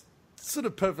it's sort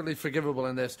of perfectly forgivable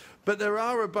in this. But there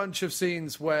are a bunch of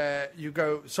scenes where you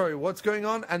go, sorry, what's going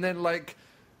on? And then like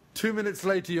 2 minutes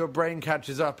later, your brain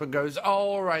catches up and goes, oh,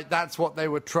 all right, that's what they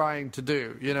were trying to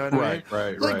do. You know what I mean?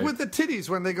 Right. Like with the titties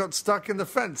when they got stuck in the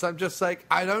fence, I'm just like,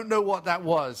 I don't know what that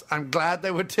was. I'm glad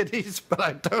they were titties, but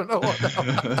I don't know what that was.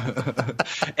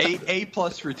 A+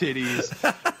 for titties,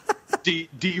 D-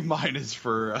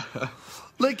 for...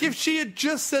 Like, if she had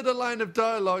just said a line of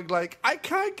dialogue like, I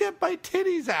can't get my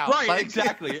titties out. Right, like,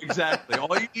 exactly.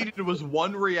 All you needed was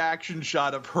one reaction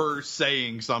shot of her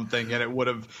saying something, and it would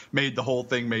have made the whole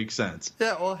thing make sense.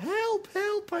 Yeah, or help.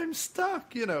 I'm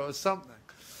stuck, or something.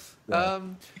 Yeah.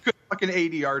 You could fucking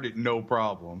ADR'd it, no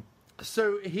problem.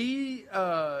 So he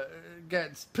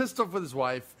gets pissed off with his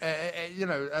wife.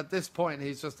 At this point,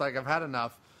 he's just like, I've had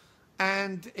enough.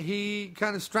 And he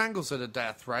kind of strangles her to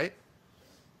death, right?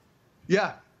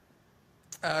 Yeah.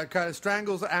 Kind of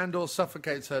strangles and or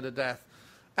suffocates her to death.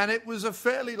 And it was a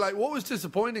fairly, what was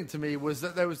disappointing to me was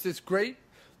that there was this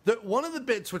that one of the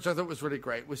bits which I thought was really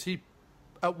great was he,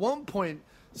 at one point,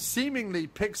 seemingly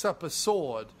picks up a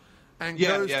sword and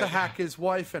goes to hack his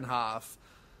wife in half.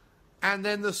 And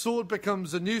then the sword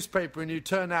becomes a newspaper, and you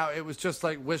turn out it was just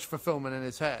like wish fulfillment in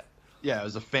his head. Yeah, it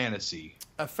was a fantasy.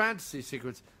 A fantasy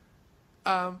sequence.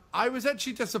 I was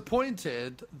actually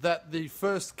disappointed that the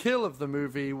first kill of the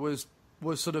movie was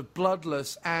sort of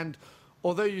bloodless, and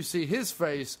although you see his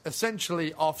face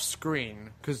essentially off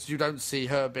screen, because you don't see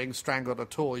her being strangled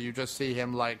at all, you just see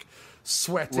him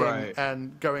sweating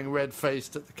and going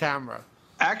red-faced at the camera.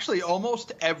 Actually,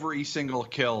 almost every single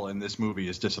kill in this movie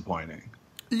is disappointing.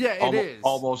 Yeah, it is.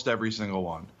 Almost every single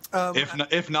one.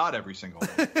 If not every single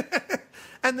one.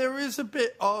 And there is a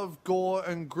bit of gore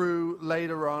and grue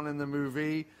later on in the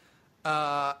movie.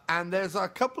 And there's a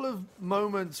couple of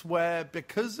moments where,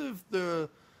 because of the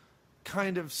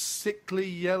kind of sickly,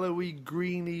 yellowy,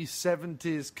 greeny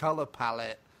 70s color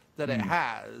palette that it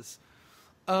has,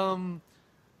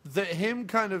 that him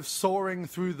kind of soaring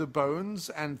through the bones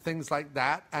and things like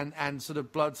that, and sort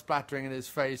of blood splattering in his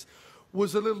face,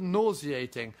 was a little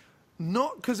nauseating.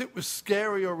 Not because it was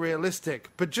scary or realistic,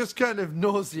 but just kind of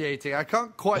nauseating. I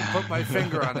can't quite put my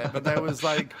finger on it, but there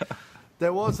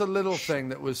was a little thing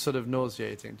that was sort of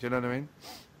nauseating. Do you know what I mean?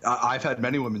 I've had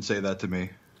many women say that to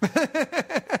me.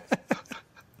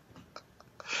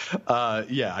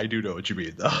 Yeah, I do know what you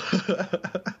mean, though.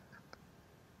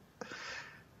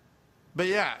 But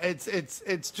yeah,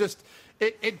 it's just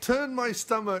it turned my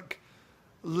stomach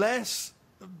less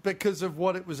because of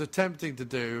what it was attempting to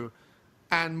do,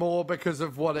 and more because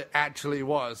of what it actually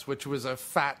was, which was a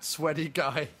fat, sweaty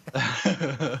guy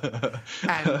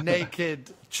and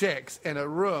naked chicks in a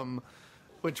room,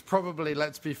 which probably,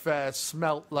 let's be fair,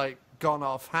 smelt like gone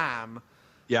off ham.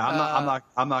 Yeah,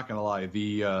 I'm not gonna lie.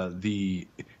 The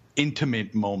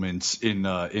intimate moments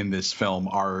in this film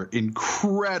are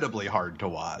incredibly hard to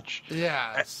watch.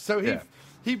 Yeah. So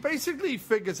he basically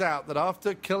figures out that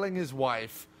after killing his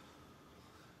wife,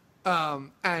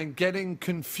 and getting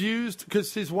confused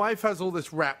because his wife has all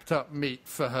this wrapped up meat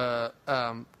for her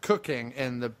cooking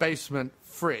in the basement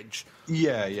fridge.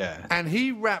 Yeah. And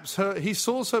he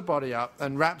saws her body up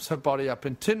and wraps her body up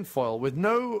in tinfoil with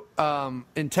no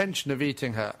intention of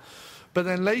eating her. But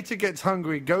then later gets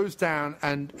hungry, goes down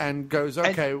and goes,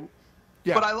 okay.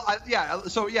 Yeah. But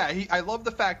I love the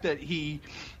fact that he,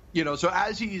 so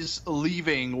as he's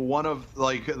leaving, one of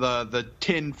the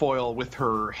tin foil with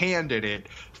her hand in it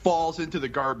falls into the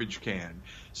garbage can.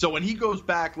 So when he goes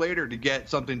back later to get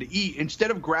something to eat,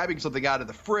 instead of grabbing something out of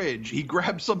the fridge, he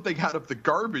grabs something out of the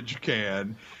garbage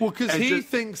can. Well, because he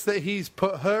thinks that he's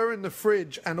put her in the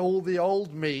fridge and all the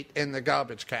old meat in the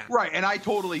garbage can. Right, and I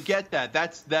totally get that.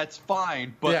 That's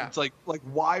fine, but it's like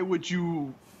why would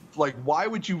you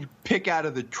pick out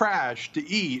of the trash to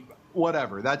eat?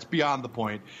 Whatever, that's beyond the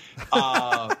point.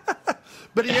 But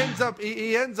he ends up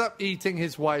eating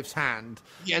his wife's hand.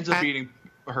 He ends up eating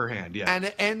her hand, yeah. And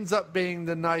it ends up being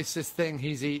the nicest thing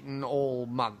he's eaten all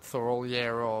month or all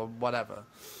year or whatever.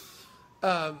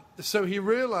 So he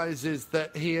realizes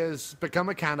that he has become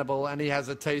a cannibal and he has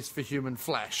a taste for human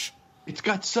flesh. It's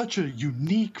got such a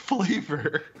unique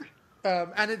flavor.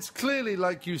 And it's clearly,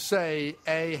 like you say,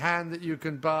 a hand that you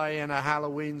can buy in a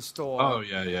Halloween store. Oh,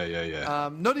 yeah.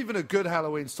 Not even a good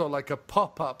Halloween store, like a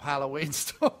pop-up Halloween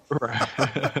store. Right.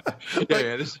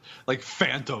 It's like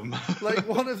Phantom. Like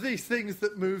one of these things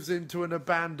that moves into an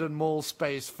abandoned mall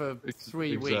space for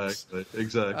 3 weeks.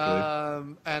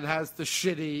 Exactly. And has the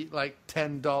shitty,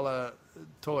 $10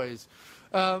 toys.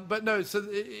 But no, so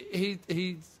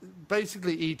he's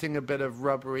basically eating a bit of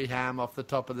rubbery ham off the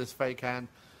top of this fake hand.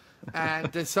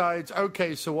 And decides,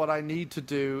 okay, so what I need to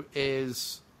do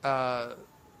is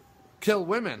kill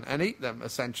women and eat them,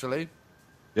 essentially.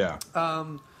 Yeah.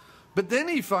 But then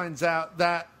he finds out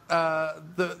that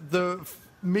the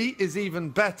meat is even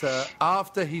better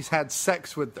after he's had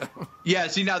sex with them. Yeah,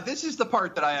 see, now this is the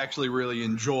part that I actually really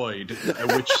enjoyed,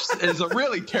 which is a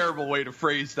really terrible way to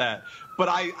phrase that. But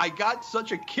I got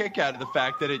such a kick out of the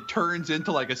fact that it turns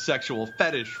into a sexual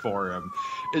fetish for him.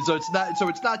 And so it's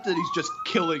not that he's just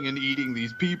killing and eating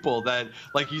these people, that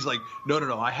he's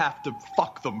no, I have to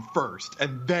fuck them first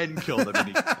and then kill them and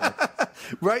eat them.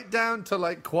 Right down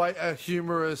to quite a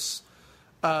humorous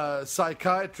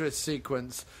psychiatrist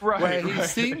sequence Right, where he right.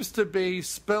 seems to be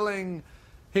spilling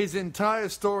his entire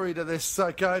story to this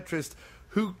psychiatrist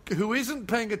who isn't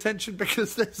paying attention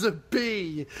because there's a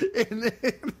bee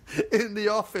in the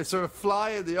office or a fly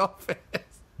in the office.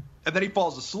 And then he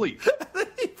falls asleep. Then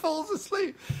he falls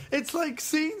asleep. It's like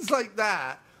scenes like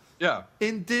that Yeah.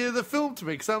 endear the film to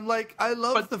me because I'm like, I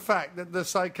love the fact that the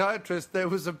psychiatrist, there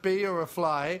was a bee or a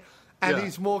fly, and Yeah.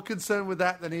 he's more concerned with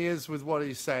that than he is with what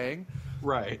he's saying.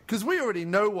 Right. Because we already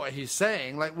know what he's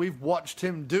saying. Like, we've watched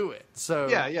him do it. So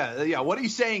Yeah. What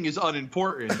he's saying is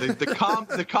unimportant.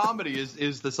 The comedy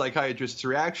is the psychiatrist's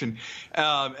reaction,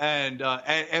 and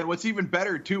what's even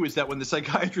better too is that when the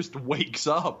psychiatrist wakes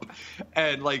up,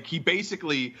 and like he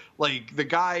basically like the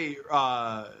guy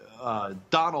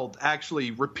Donald actually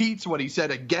repeats what he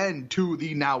said again to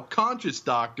the now conscious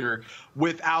doctor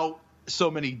without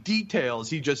so many details.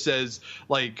 He just says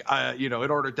like, in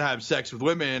order to have sex with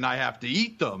women, I have to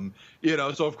eat them.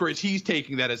 So of course he's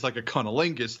taking that as like a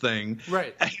cunnilingus thing,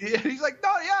 Right. And he's like,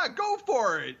 no, yeah, go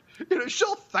for it.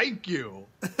 She'll thank you.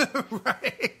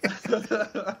 Right.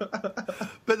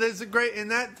 But there's a great in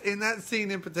that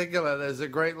scene in particular. There's a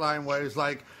great line where he's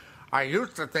like, "I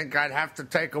used to think I'd have to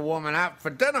take a woman out for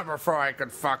dinner before I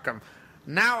could fuck him.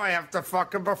 Now I have to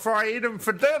fuck him before I eat him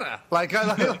for dinner." Like I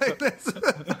like this.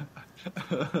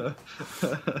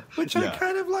 Which I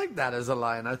kind of like that as a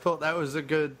line. I thought that was a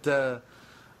good, good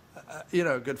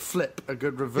flip, a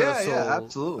good reversal. Yeah,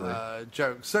 absolutely.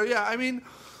 Joke. So yeah, I mean,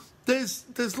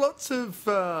 there's lots of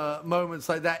moments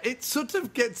like that. It sort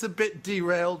of gets a bit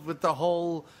derailed with the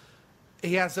whole.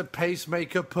 He has a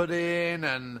pacemaker put in,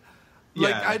 and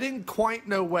I didn't quite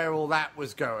know where all that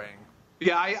was going.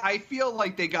 Yeah, I feel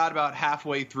like they got about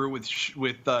halfway through with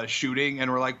shooting,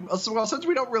 and we're like, well, since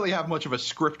we don't really have much of a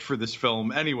script for this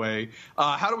film anyway,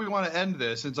 how do we want to end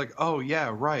this? And it's like, oh,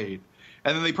 yeah, right.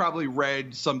 And then they probably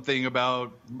read something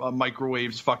about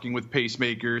microwaves fucking with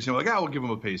pacemakers, and we're like, we'll give them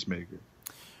a pacemaker.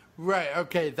 Right,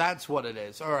 okay, that's what it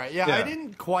is. All right, yeah, I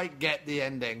didn't quite get the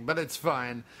ending, but it's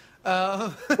fine.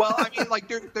 Well, I mean, like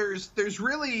there's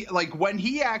really like when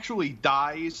he actually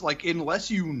dies, like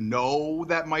unless you know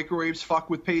that microwaves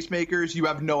fuck with pacemakers, you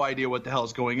have no idea what the hell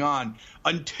is going on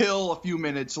until a few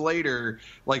minutes later,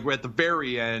 like we're at the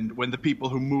very end when the people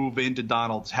who move into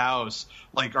Donald's house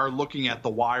like are looking at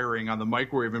the wiring on the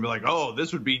microwave and be like, oh,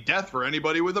 this would be death for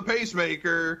anybody with a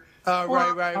pacemaker.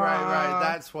 Right.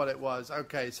 That's what it was.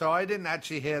 Okay, so I didn't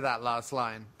actually hear that last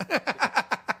line.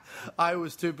 I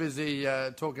was too busy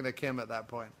talking to Kim at that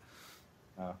point.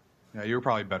 Yeah, you were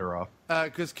probably better off.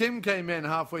 Because Kim came in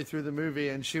halfway through the movie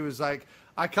and she was like,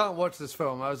 I can't watch this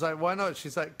film. I was like, why not?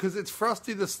 She's like, because it's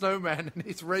Frosty the Snowman and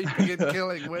he's raping and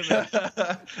killing women.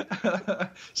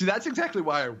 See, that's exactly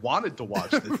why I wanted to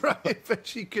watch this. Right, but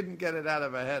she couldn't get it out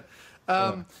of her head.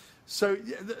 So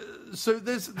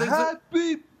there's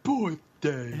Happy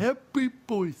birthday. Happy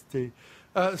birthday.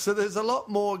 So there's a lot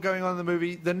more going on in the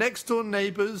movie. The next door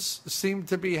neighbors seem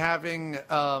to be having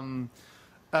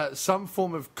some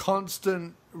form of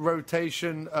constant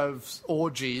rotation of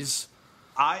orgies.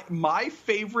 My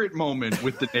favorite moment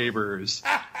with the neighbors,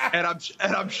 and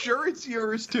I'm sure it's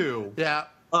yours too. Yeah.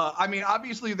 I mean,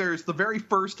 obviously, there's the very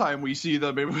first time we see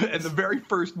them, and the very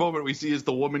first moment we see is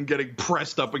the woman getting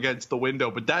pressed up against the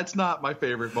window. But that's not my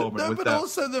favorite moment. No, with but them.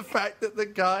 also the fact that the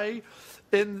guy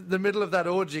in the middle of that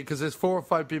orgy, because there's 4 or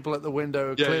 5 people at the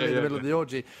window, clearly in the middle of the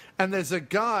orgy, and there's a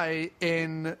guy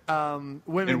in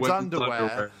women's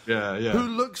underwear who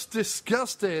looks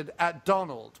disgusted at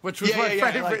Donald, which was my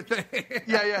favorite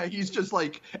thing. He's just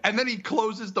like, and then he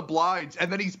closes the blinds,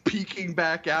 and then he's peeking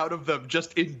back out of them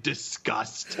just in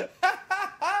disgust.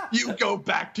 You go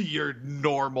back to your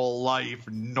normal life,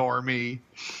 normie.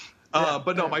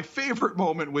 But no, my favorite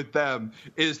moment with them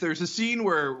is there's a scene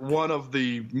where one of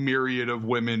the myriad of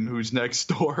women who's next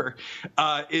door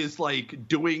is like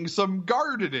doing some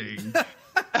gardening.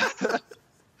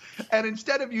 And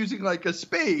instead of using like a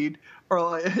spade or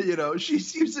like,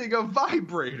 she's using a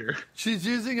vibrator. She's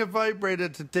using a vibrator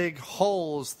to dig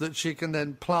holes that she can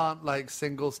then plant like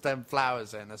single stem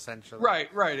flowers in, essentially.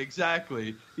 Right,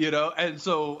 exactly. And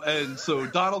so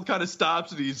Donald kind of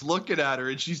stops and he's looking at her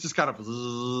and she's just kind of,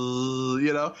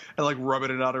 and like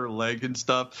rubbing it on her leg and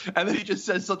stuff. And then he just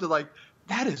says something like,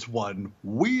 "That is one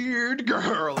weird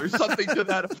girl," or something to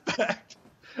that effect.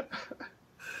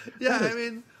 Yeah, I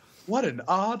mean, what an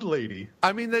odd lady.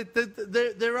 I mean,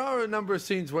 there are a number of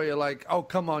scenes where you're like, oh,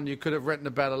 come on, you could have written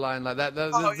a better line like that.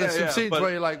 There's some scenes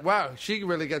where you're like, wow, she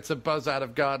really gets a buzz out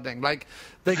of gardening. Like,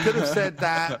 they could have said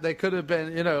that. They could have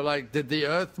been, like, did the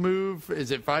earth move?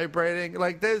 Is it vibrating?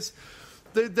 Like, there's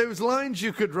those lines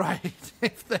you could write.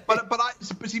 If they... But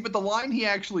the line he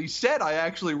actually said, I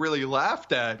actually really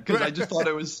laughed at because I just thought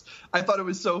it was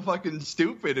so fucking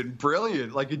stupid and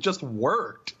brilliant. Like, it just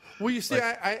worked. Well, you see,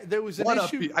 like, there was an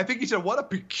issue. I think he said, "What a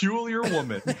peculiar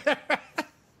woman."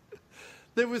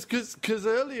 There was because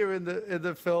earlier in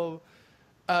the film,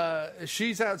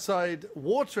 she's outside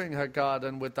watering her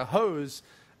garden with the hose,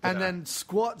 and then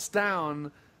squats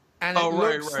down. And it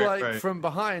looks like from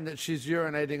behind that she's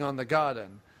urinating on the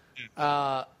garden.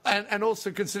 And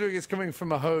also considering it's coming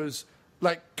from a hose,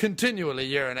 like continually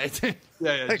urinating.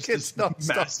 Yeah, like it's not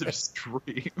massive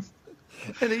stream.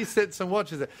 And he sits and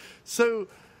watches it. So,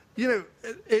 you know,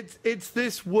 it's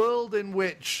this world in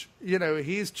which, you know,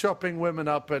 he's chopping women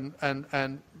up and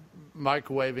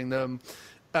microwaving them.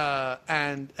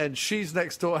 And she's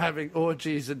next door having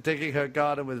orgies and digging her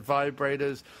garden with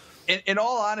vibrators. In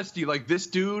all honesty, like, this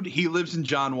dude, he lives in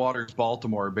John Waters,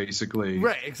 Baltimore, basically.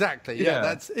 Right, exactly. Yeah,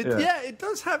 that's it. Yeah. It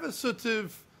does have a sort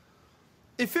of.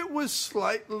 If it was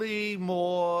slightly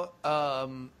more,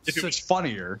 if it was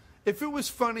funnier. If it was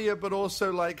funnier, but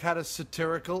also like had a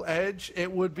satirical edge,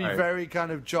 it would be very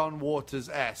kind of John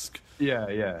Waters-esque.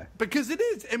 Yeah. Because it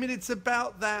is. I mean, it's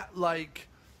about that like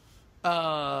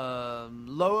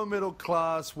lower middle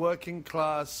class, working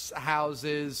class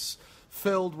houses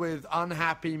filled with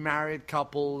unhappy married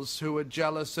couples who are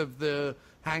jealous of the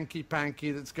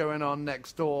hanky-panky that's going on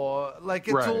next door. Like,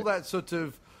 it's all that sort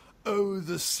of,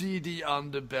 the seedy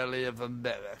underbelly of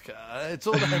America. It's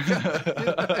all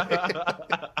that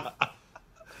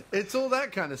it's all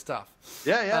that kind of stuff.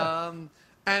 Yeah.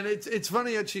 And it's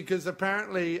funny, actually, because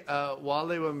apparently while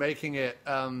they were making it,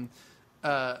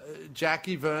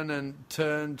 Jackie Vernon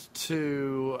turned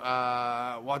to,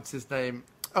 what's his name?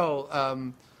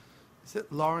 Is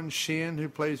it Lawrence Sheehan who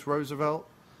plays Roosevelt?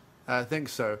 I think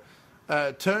so.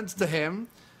 Turns to him,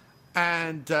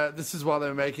 and this is while they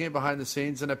were making it behind the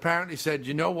scenes, and apparently said,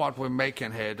 "You know what we're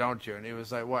making here, don't you?" And he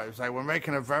was like, "What?" He was like, "We're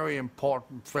making a very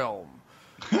important film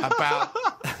about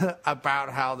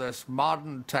about how this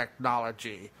modern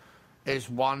technology is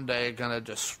one day going to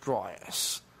destroy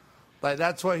us." Like,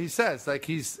 that's what he says. Like,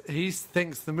 he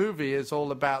thinks the movie is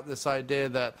all about this idea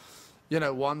that, you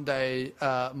know, one day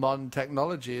modern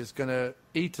technology is going to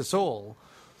eat us all.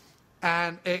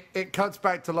 And it cuts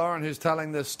back to Lauren, who's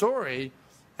telling this story,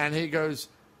 and he goes,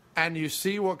 "And you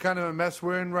see what kind of a mess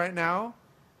we're in right now?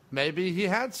 Maybe he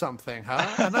had something,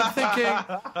 huh?" And I'm thinking,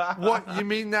 what, you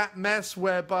mean that mess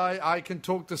whereby I can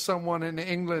talk to someone in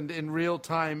England in real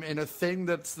time in a thing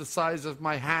that's the size of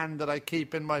my hand that I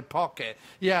keep in my pocket?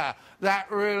 Yeah,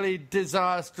 that really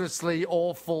disastrously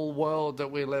awful world that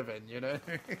we live in, you know?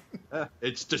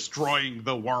 It's destroying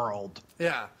the world.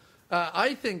 Yeah.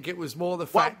 I think it was more the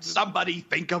fact... Won't somebody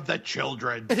think of the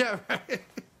children? Yeah, right.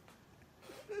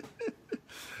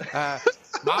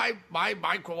 My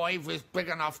microwave is big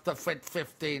enough to fit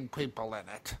 15 people in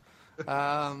it.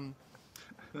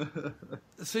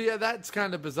 So yeah, that's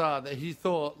kind of bizarre that he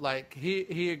thought, like,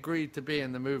 he agreed to be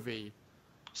in the movie.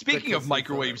 Speaking of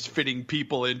microwaves fitting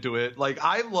people into it, like,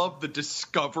 I love the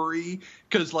discovery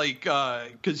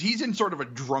because he's in sort of a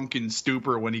drunken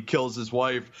stupor when he kills his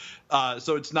wife.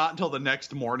 So it's not until the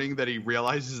next morning that he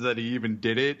realizes that he even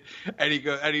did it, and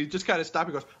he just kind of stops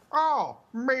and goes, "Oh,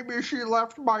 maybe she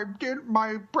left my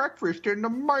breakfast in the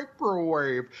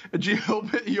microwave." And he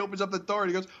opens up the door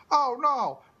and he goes, "Oh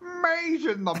no, May's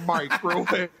in the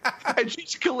microwave." And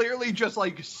she's clearly just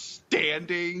like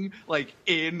standing like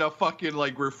in a fucking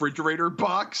like refrigerator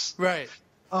box. Right.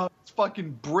 It's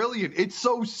fucking brilliant. It's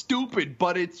so stupid,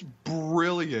 but it's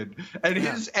brilliant. And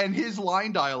his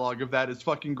line dialogue of that is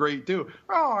fucking great too.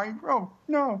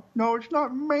 No, it's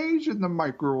not May's in the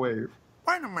microwave.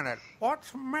 Wait a minute.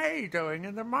 What's May doing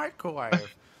in the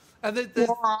microwave? And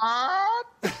What?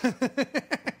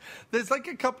 There's like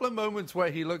a couple of moments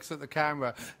where he looks at the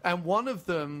camera, and one of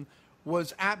them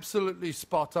was absolutely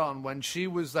spot on when she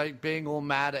was like being all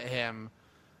mad at him,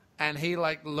 and he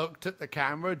like looked at the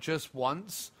camera just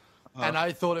once, and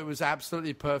I thought it was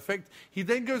absolutely perfect. He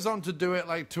then goes on to do it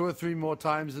like 2 or 3 more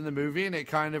times in the movie, and it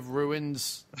kind of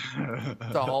ruins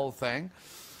the whole thing.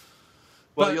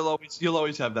 Well, but you'll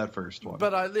always have that first one.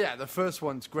 But the first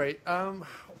one's great.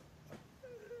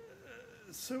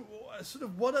 So sort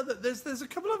of what other? There's a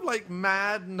couple of like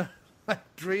mad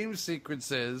like dream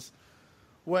sequences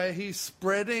where he's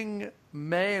spreading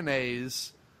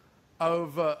mayonnaise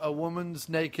over a woman's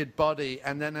naked body,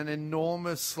 and then an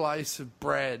enormous slice of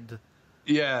bread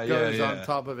goes on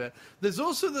top of it. There's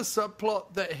also the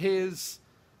subplot that his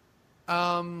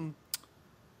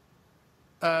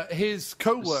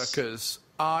co-workers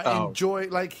are enjoying,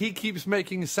 like he keeps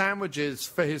making sandwiches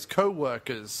for his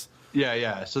co-workers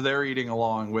Yeah. So they're eating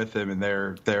along with him, and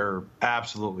they're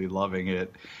absolutely loving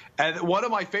it. And one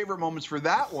of my favorite moments for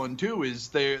that one too is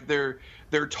they're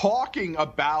talking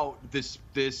about this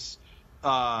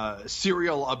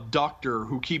serial abductor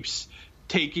who keeps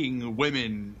taking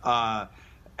women,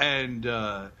 and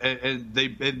they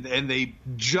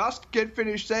just get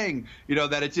finished saying,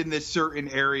 that it's in this certain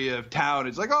area of town.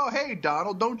 It's like, oh, hey,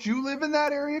 Donald, don't you live in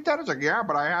that area of town? It's like, yeah,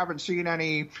 but I haven't seen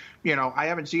any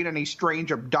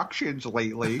strange abductions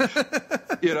lately.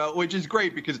 Which is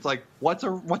great because it's like, what's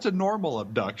a normal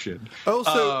abduction?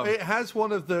 Also, it has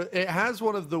one of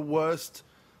the worst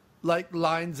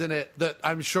lines in it that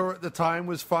I'm sure at the time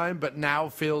was fine, but now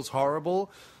feels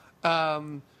horrible.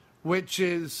 Which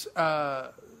is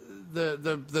the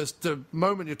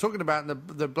moment you're talking about, and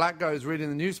the black guy is reading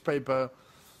the newspaper,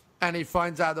 and he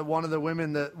finds out that one of the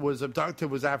women that was abducted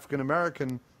was African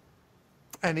American,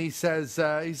 and he says,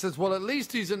 well, at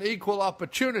least he's an equal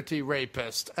opportunity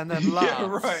rapist, and then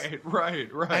laughs. Yeah, right.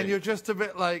 And you're just a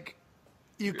bit like,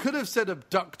 you could have said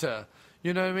abductor.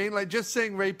 You know what I mean? Like, just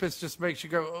saying rapist just makes you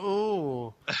go,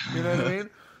 oh. You know what I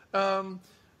mean?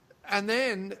 And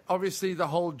then, obviously, the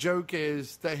whole joke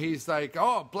is that he's like,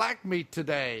 oh, black meat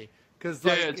today.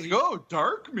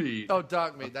 Dark meat. Oh,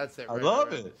 dark meat. That's it. I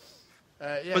love it.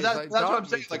 But that's what I'm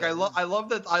saying. Like, I love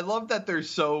that they're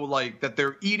so that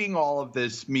they're eating all of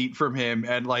this meat from him,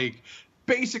 and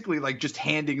basically just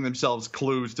handing themselves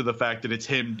clues to the fact that it's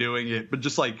him doing it, but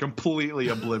just completely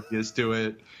oblivious to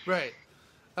it. Right.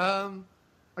 I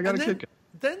got to kick it.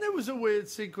 Then there was a weird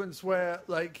sequence where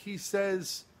he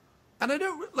says, and I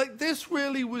don't this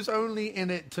really was only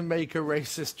in it to make a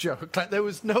racist joke. There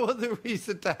was no other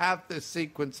reason to have this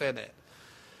sequence in it.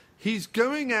 He's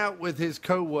going out with his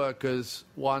co-workers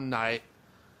one night,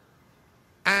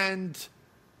 and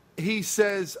he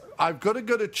says, I've got to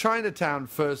go to Chinatown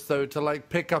first, though, to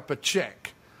pick up a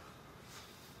chick.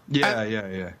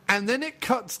 Yeah. And then it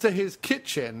cuts to his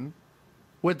kitchen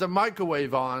with the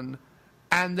microwave on,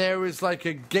 and there is a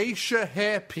geisha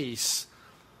hairpiece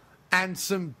and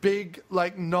some big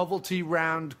novelty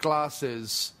round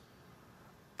glasses,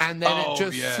 and then it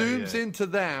just zooms into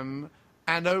them,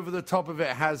 and over the top of it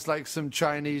has some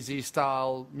Chinese-y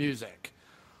style music.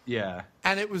 Yeah.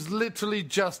 And it was literally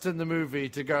just in the movie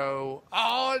to go,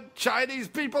 oh, Chinese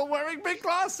people wearing big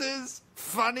glasses,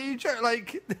 funny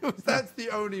joke. That's the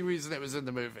only reason it was in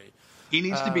the movie. He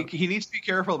needs to be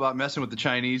careful about messing with the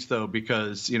Chinese, though,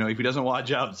 because if he doesn't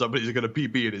watch out, somebody's going to pee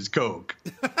in his Coke.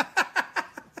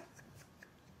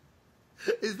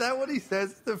 Is that what he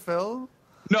says in the film?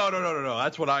 No.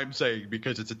 That's what I'm saying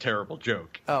because it's a terrible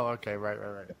joke. Oh, okay, right.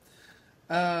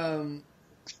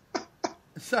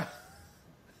 So,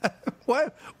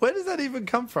 where does that even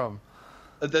come from?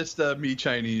 That's the me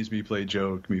Chinese, me play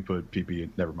joke, me put pee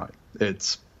in. Never mind.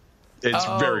 It's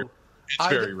very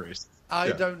racist.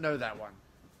 I don't know that one.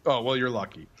 Oh, well, you're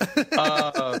lucky.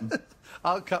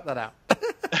 I'll cut that out.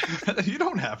 You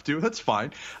don't have to. That's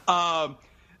fine.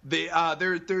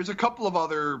 There's a couple of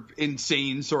other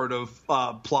insane sort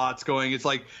of plots going. It's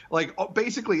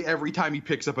basically every time he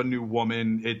picks up a new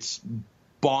woman, it's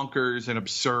bonkers and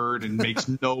absurd and makes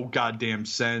no goddamn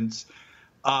sense.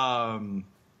 I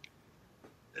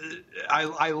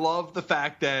love the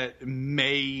fact that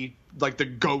May, the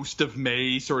ghost of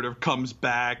May, sort of comes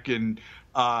back and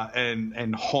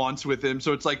haunts with him.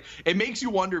 So it's it makes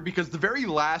you wonder, because the very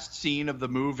last scene of the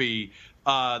movie,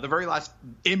 the very last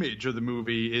image of the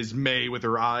movie is May with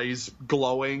her eyes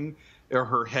glowing, or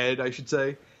her head, I should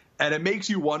say. And it makes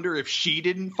you wonder if she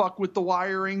didn't fuck with the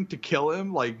wiring to kill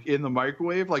him, in the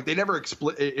microwave. They never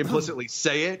implicitly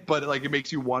say it, but it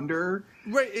makes you wonder.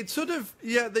 Right. It's sort of,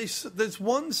 there's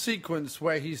one sequence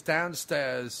where he's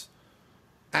downstairs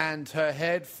and her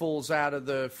head falls out of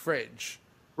the fridge.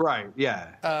 Right,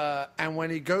 yeah. And when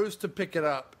he goes to pick it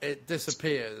up, it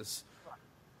disappears.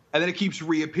 And then it keeps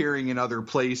reappearing in other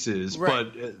places.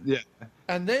 Right. But, yeah.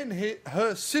 And then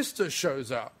her sister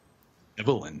shows up.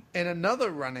 Evelyn. In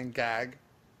another running gag,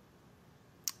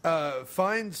 he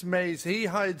hides May's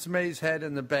head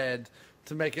in the bed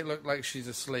to make it look like she's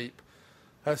asleep.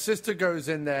 Her sister goes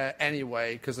in there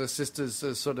anyway, because her sister's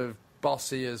as sort of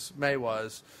bossy as May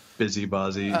was.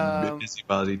 Busybody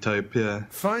type, yeah.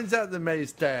 Finds out that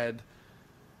May's dead.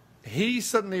 He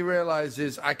suddenly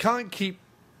realizes, I can't keep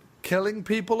killing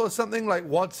people or something.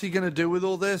 What's he going to do with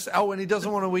all this? Oh, and he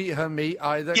doesn't want to eat her meat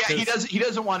either. Yeah, he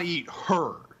doesn't want to eat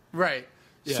her. Right.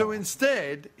 Yeah. So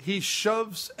instead, he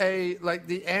shoves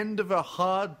the end of a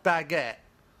hard baguette.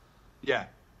 Yeah.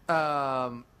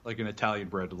 Like an Italian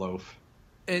bread loaf.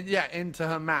 Into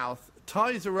her mouth,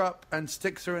 ties her up and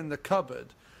sticks her in the cupboard.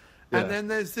 Yeah. And then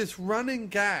there's this running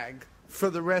gag for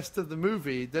the rest of the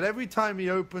movie that every time he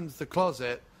opens the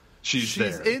closet, she's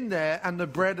there. in there and the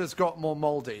bread has got more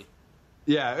moldy.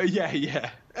 Yeah. And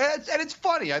it's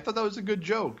funny. I thought that was a good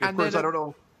joke. Of course, I don't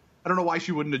know why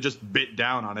she wouldn't have just bit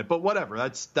down on it, but whatever.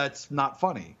 That's not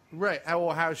funny. Right,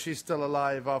 or how she's still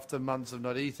alive after months of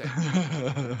not eating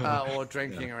or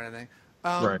drinking or anything.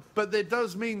 Right. But it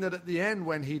does mean that at the end,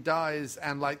 when he dies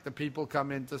and like the people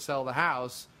come in to sell the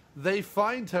house, they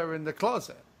find her in the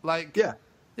closet. Like, yeah,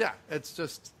 it's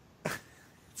just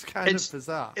it's kind of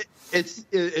bizarre.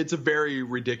 It's a very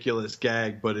ridiculous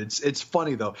gag, but it's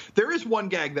funny though. There is one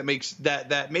gag that makes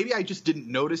that maybe I just didn't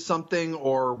notice something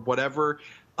or whatever.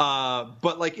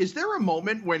 But like, is there a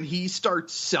moment when he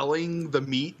starts selling the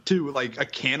meat to like a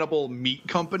cannibal meat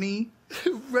company?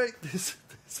 Right. There's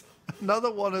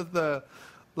another one of the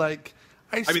like.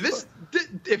 I mean,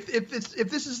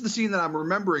 if this is the scene that I'm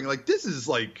remembering, like this is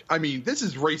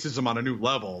racism on a new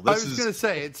level. I was going to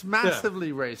say it's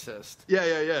massively racist.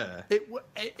 Yeah.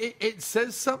 It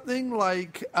says something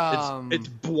like it's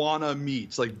Buana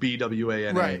Meats, like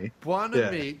BWANA. Right,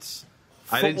 Buana Meats.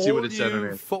 I didn't see what it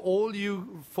said. For all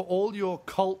your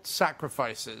cult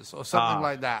sacrifices, or something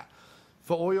like that.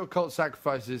 For all your cult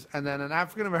sacrifices, and then an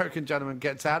African American gentleman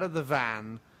gets out of the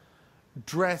van,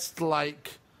 dressed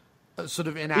like, sort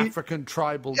of in African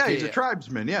tribal gear. Yeah, he's a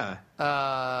tribesman. Yeah.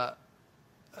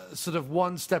 Sort of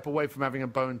one step away from having a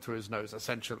bone through his nose,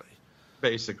 essentially.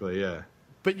 Basically, yeah.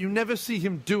 But you never see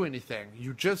him do anything.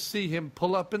 You just see him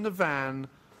pull up in the van,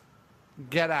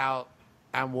 get out,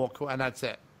 and walk away, and that's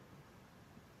it.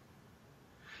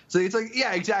 So it's like,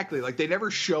 yeah, exactly. Like they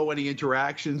never show any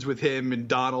interactions with him and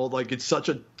Donald. Like it's such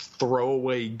a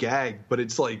throwaway gag, but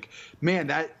it's like, man,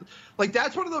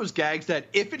 that's one of those gags that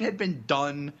if it had been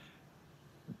done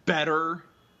better,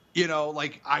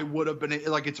 like I would have been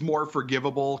like, it's more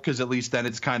forgivable because at least then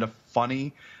it's kind of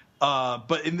funny.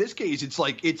 But in this case, it's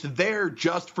like it's there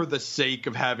just for the sake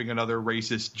of having another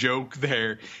racist joke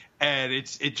there. And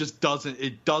it just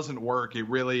doesn't work. It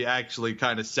really actually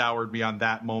kind of soured me on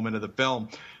that moment of the film.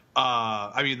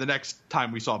 I mean, the next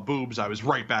time we saw boobs, I was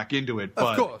right back into it.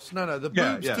 But, of course, no, the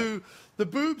boobs do. The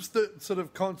boobs that sort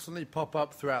of constantly pop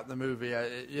up throughout the movie,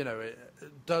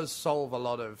 it does solve a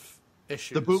lot of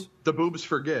issues. The boobs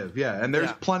forgive, and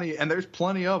there's plenty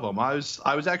of them. I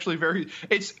was actually very.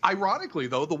 It's ironically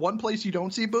though, the one place you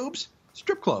don't see boobs,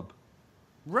 strip club.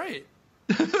 Right.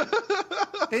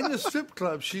 In the strip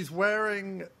club, she's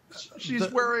wearing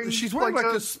like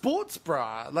a sports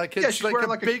bra. Like it's like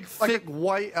a big, thick,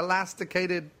 white,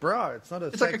 elasticated bra. It's not a.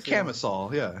 It's like a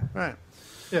camisole. Yeah. Right.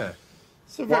 Yeah.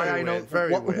 So very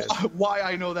weird. Why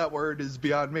I know that word is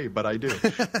beyond me, but I do.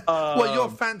 Well, you're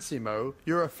fancy, Mo.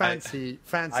 You're a fancy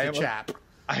chap.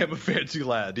 I am a fancy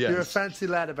lad. Yes. You're a fancy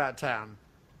lad about town.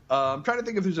 I'm trying to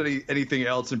think if there's anything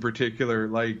else in particular.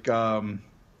 Like,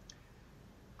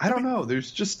 I don't know.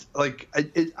 There's just like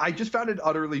I just found it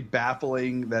utterly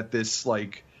baffling that this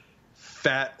like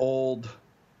fat old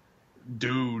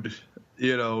dude,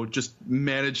 just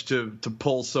managed to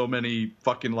pull so many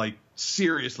fucking like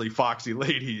seriously foxy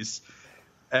ladies.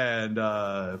 And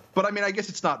but I mean, I guess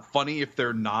it's not funny if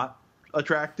they're not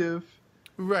attractive,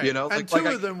 right? And two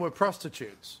of them were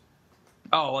prostitutes.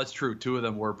 Oh, that's true. Two of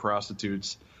them were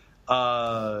prostitutes.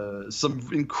 Some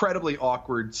incredibly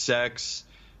awkward sex.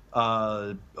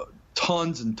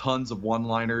 Tons and tons of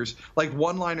one-liners, like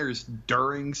one-liners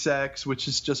during sex, which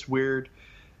is just weird.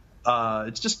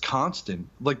 It's just constant,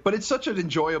 like, but it's such an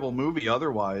enjoyable movie.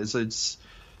 Otherwise,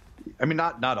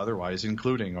 not otherwise,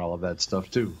 including all of that stuff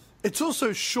too. It's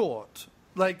also short,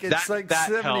 like it's like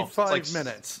 75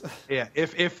 minutes. Yeah,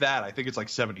 if that, I think it's like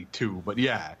 72. But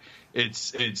yeah,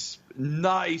 it's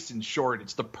nice and short.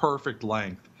 It's the perfect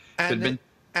length. And the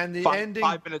ending,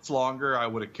 5 minutes longer, I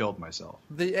would have killed myself.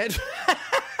 The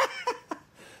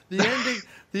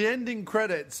ending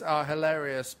credits are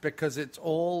hilarious because it's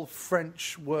all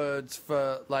French words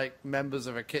for like members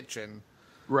of a kitchen.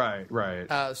 Right.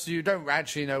 So you don't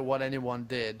actually know what anyone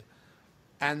did.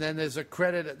 And then there's a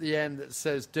credit at the end that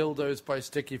says dildos by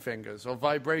Sticky Fingers or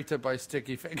vibrator by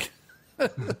Sticky Fingers.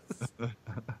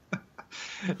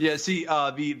 Yeah, see,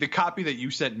 the copy that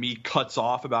you sent me cuts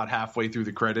off about halfway through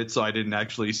the credits, so I didn't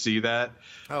actually see that.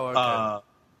 Oh, okay.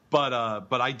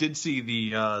 But I did see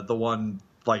the one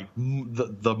like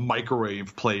the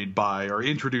microwave played by or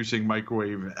introducing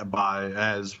microwave by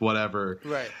as whatever.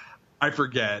 Right. I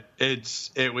forget.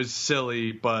 It was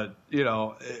silly, but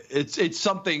it's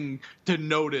something to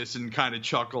notice and kind of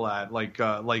chuckle at, like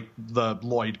the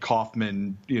Lloyd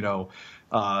Kaufman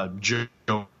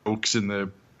jokes in the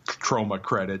Chroma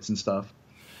credits and stuff.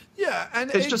 Yeah,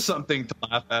 and it's just something to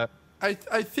laugh at. I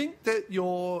think that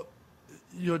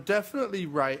You're definitely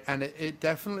right, and it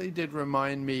definitely did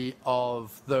remind me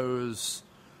of the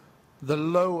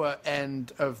lower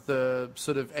end of the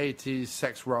sort of 80s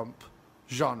sex romp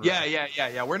genre.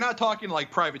 Yeah. We're not talking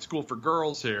like Private School for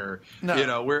Girls here. No. You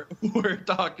know, we're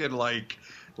talking like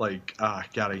God,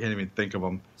 I can't even think of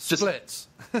them. Splits.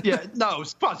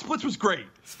 Splits was great.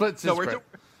 Splits is great.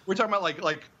 We're talking about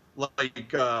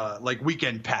like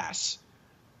Weekend Pass.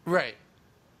 Right.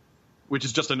 Which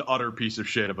is just an utter piece of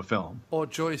shit of a film. Or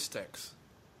Joysticks.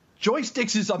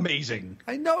 Joysticks is amazing.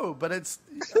 I know, but it's...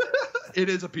 It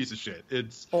is a piece of shit.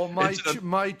 Or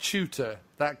My Tutor,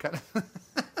 that kind of...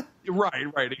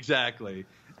 Right, exactly.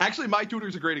 Actually, My Tutor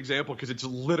is a great example because it's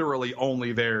literally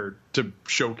only there to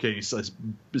showcase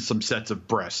some sets of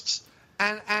breasts.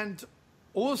 And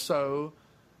also,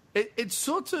 it's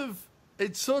sort of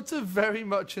very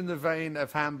much in the vein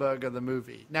of Hamburger the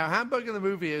movie. Now, Hamburger the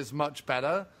movie is much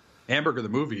better. Hamburger the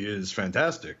movie is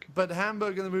fantastic. But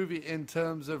Hamburger the movie, in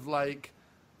terms of like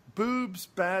boobs,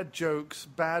 bad jokes,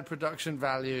 bad production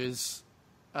values,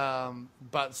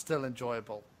 but still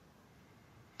enjoyable.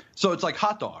 So it's like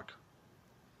Hot Dog.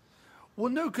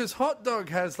 Well, no, because Hot Dog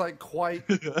has like quite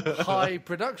high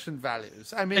production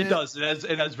values. I mean, it does.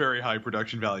 It has very high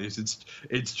production values.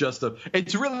 It's just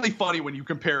it's really funny when you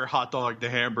compare Hot Dog to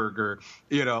Hamburger,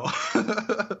 you know,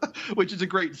 which is a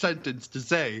great sentence to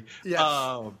say. Yes.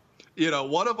 You know,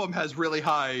 one of them has really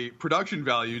high production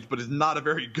values, but is not a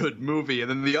very good movie, and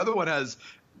then the other one has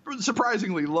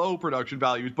surprisingly low production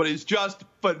values, but is just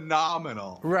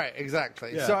phenomenal. Right.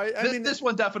 Exactly. Yeah. So I mean, this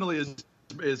one definitely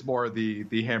is more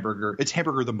the Hamburger. It's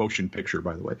Hamburger the motion picture,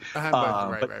 by the way.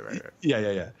 Right.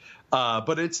 Yeah.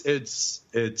 But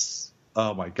it's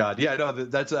oh my God. Yeah, no,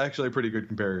 that's actually a pretty good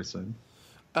comparison.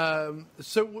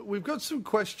 So we've got some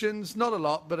questions, not a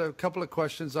lot, but a couple of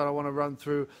questions that I want to run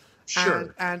through.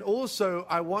 Sure. And also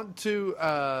I want to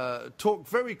talk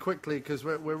very quickly because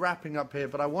we're wrapping up here,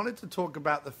 but I wanted to talk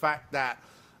about the fact that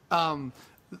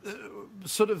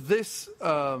sort of this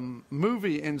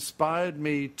movie inspired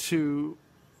me to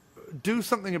do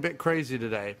something a bit crazy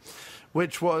today,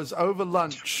 which was over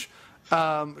lunch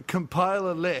compile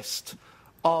a list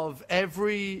of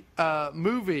every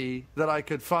movie that I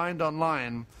could find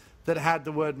online that had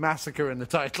the word massacre in the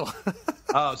title.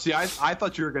 Oh, see, I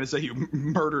thought you were going to say you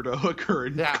murdered a hooker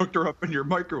and cooked her up in your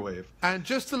microwave. And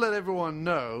just to let everyone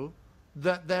know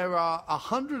that there are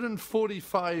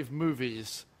 145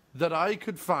 movies that I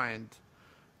could find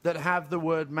that have the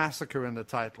word massacre in the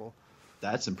title.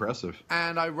 That's impressive.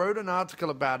 And I wrote an article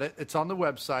about it. It's on the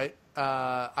website.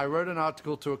 I wrote an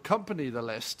article to accompany the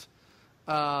list.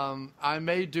 I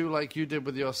may do like you did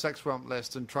with your sex romp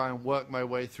list and try and work my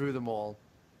way through them all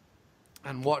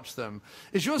and watch them.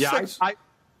 Is your sex...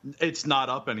 it's not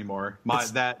up anymore.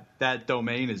 That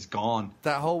domain is gone.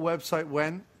 That whole website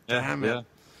went? Damn it. Yeah.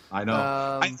 I know.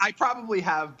 I probably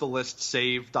have the list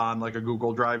saved on like a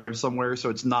Google Drive somewhere,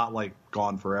 so it's not like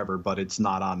gone forever, but it's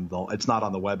not on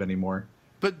the web anymore.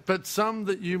 But some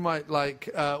that you might like.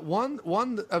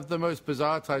 One of the most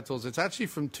bizarre titles. It's actually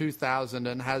from 2000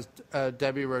 and has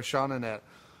Debbie Rochon in it.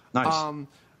 Nice.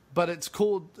 But it's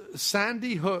called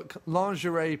Sandy Hook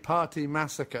Lingerie Party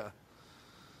Massacre.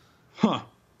 Huh.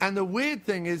 And the weird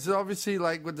thing is, obviously,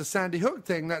 like with the Sandy Hook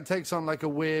thing, that takes on like a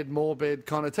weird, morbid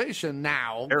connotation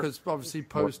now, because obviously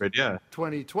post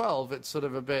 2012, it's sort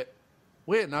of a bit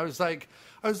weird. And I was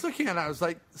looking at it, I was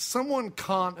like, someone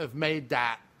can't have made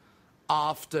that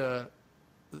after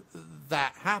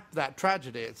that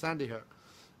tragedy at Sandy Hook.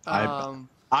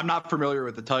 I'm not familiar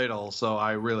with the title, so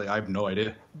I have no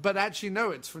idea. But actually,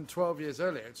 no, it's from 12 years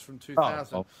earlier. It's from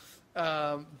 2000.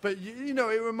 But, you know,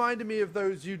 it reminded me of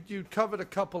those. You covered a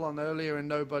couple on earlier in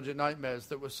No Budget Nightmares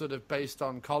that were sort of based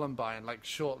on Columbine, like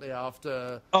shortly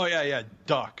after. Oh, yeah,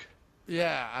 Duck.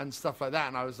 Yeah, and stuff like that.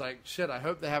 And I was like, shit, I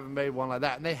hope they haven't made one like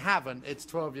that. And they haven't. It's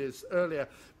 12 years earlier.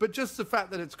 But just the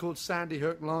fact that it's called Sandy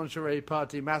Hook Lingerie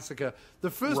Party Massacre, the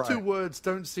first two words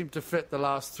don't seem to fit the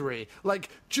last three. Like,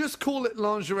 just call it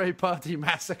Lingerie Party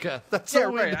Massacre. That's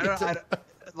all we need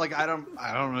I don't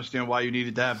understand why you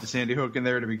needed to have the Sandy Hook in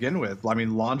there to begin with. I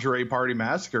mean, Lingerie Party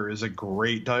Massacre is a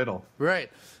great title.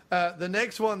 Right. The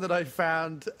next one that I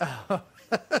found,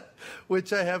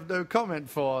 which I have no comment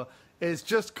for, is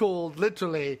just called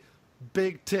literally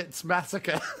Big Tits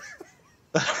Massacre.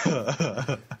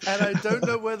 And I don't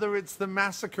know whether it's the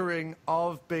massacring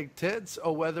of big tits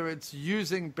or whether it's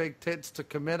using big tits to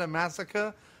commit a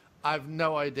massacre. I've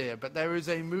no idea. But there is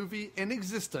a movie in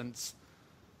existence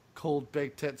called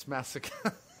Big Tits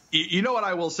Massacre. You know what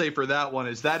I will say for that one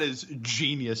is that is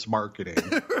genius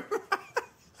marketing.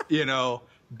 You know,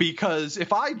 because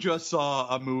if I just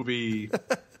saw a movie,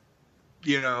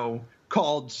 you know,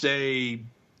 called, say,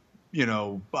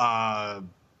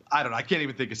 I don't know. I can't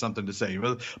even think of something to say.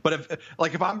 But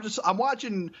if I'm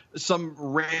watching some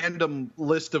random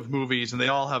list of movies and they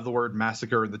all have the word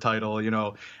massacre in the title,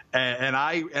 and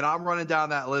I'm running down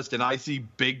that list and I see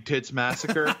Big Tits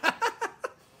Massacre,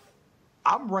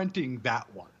 I'm renting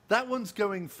that one. That one's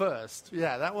going first.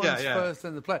 Yeah, that one's first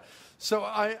in the play. So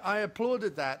I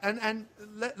applauded that. And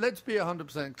let's be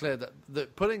 100% clear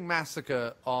that putting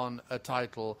massacre on a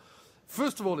title,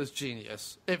 first of all, is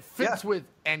genius. It fits with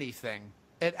anything.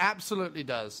 It absolutely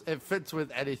does. It fits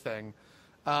with anything.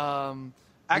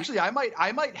 Actually, I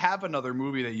might have another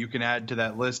movie that you can add to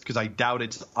that list because I doubt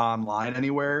it's online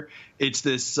anywhere. It's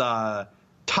this Thai.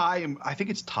 I think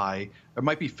it's Thai. It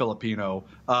might be Filipino.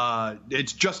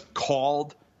 It's just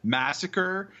called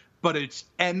Massacre, but it's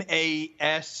Masaker.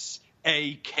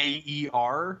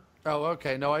 Oh,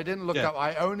 okay. No, I didn't look up.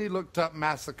 I only looked up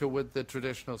Massacre with the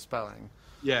traditional spelling.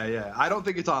 Yeah. I don't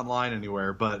think it's online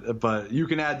anywhere, but you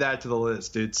can add that to the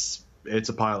list. It's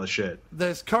a pile of shit.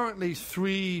 There's currently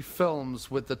 3 films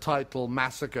with the title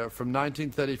Massacre from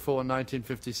 1934,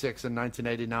 1956, and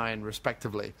 1989,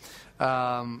 respectively.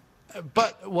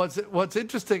 But what's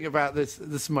interesting about this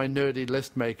is my nerdy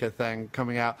list maker thing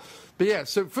coming out. But yeah,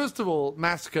 so first of all,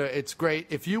 Massacre, it's great.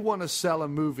 If you want to sell a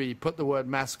movie, put the word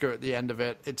Massacre at the end of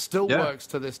it. It still works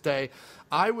to this day.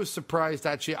 I was surprised,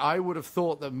 actually. I would have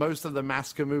thought that most of the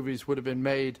Massacre movies would have been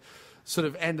made sort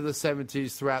of end of the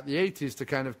 70s throughout the 80s to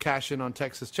kind of cash in on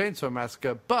Texas Chainsaw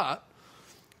Massacre. But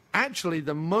actually,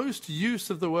 the most use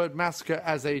of the word Massacre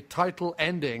as a title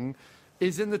ending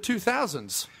is in the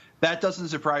 2000s. That doesn't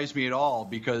surprise me at all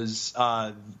because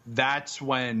that's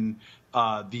when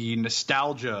the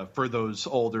nostalgia for those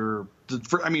older,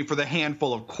 for the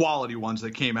handful of quality ones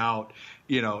that came out,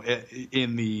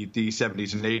 in the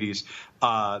 70s and 80s,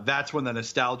 that's when the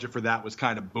nostalgia for that was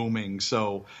kind of booming.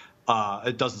 So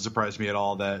it doesn't surprise me at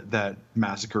all that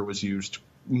Massacre was used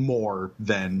more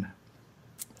then.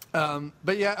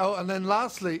 But yeah, and then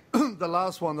lastly, the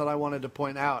last one that I wanted to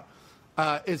point out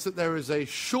is that there is a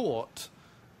short.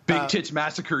 Big Tits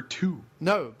Massacre 2.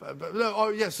 No.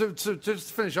 So just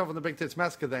to finish off on the Big Tits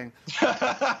Massacre thing.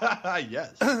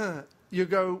 Yes. You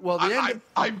go, well, the end...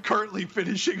 I'm currently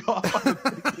finishing off on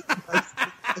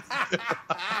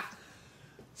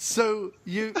So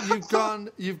you've gone,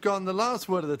 the last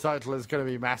word of the title is going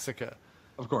to be Massacre.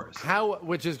 Of course.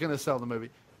 Which is going to sell the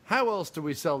movie. How else do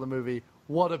we sell the movie?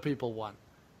 What do people want?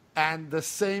 And the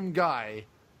same guy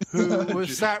who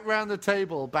was sat around the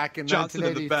table back in Johnson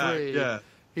 1983... in the back,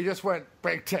 he just went,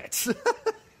 big tits. Big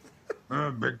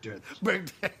tits. Big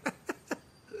tits.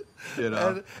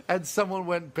 And someone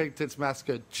went, Big Tits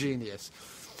Massacre, genius.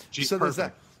 So there's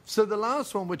that. So the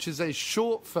last one, which is a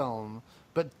short film,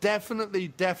 but definitely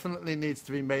needs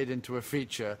to be made into a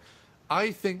feature.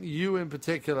 I think you in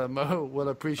particular, Mo, will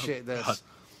appreciate this. God.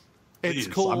 It's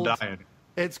Please, called, I'm dying.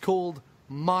 It's called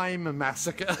Mime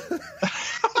Massacre.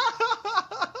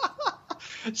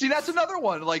 See, that's another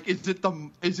one. Like, is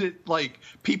it like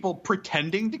people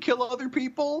pretending to kill other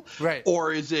people? Right.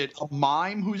 Or is it a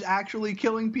mime who's actually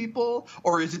killing people?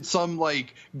 Or is it some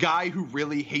like guy who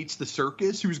really hates the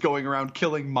circus who's going around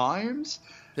killing mimes?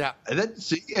 Yeah. And then,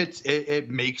 see,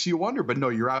 it makes you wonder. But no,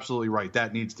 you're absolutely right.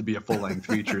 That needs to be a full-length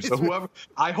feature. So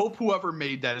I hope whoever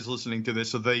made that is listening to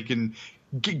this so they can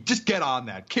just get on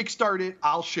that. Kickstart it.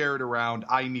 I'll share it around.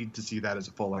 I need to see that as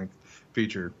a full-length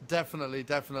feature. Definitely.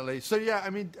 So yeah,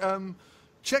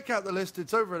 check out the list.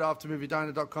 It's over at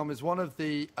aftermoviediner.com. It's one of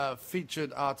the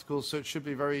featured articles, so it should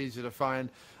be very easy to find.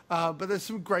 But there's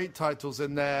some great titles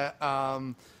in there,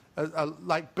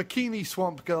 like Bikini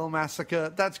Swamp Girl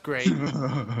Massacre. That's great.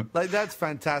 Like, that's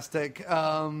fantastic.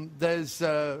 There's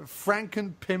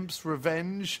Frankenpimp's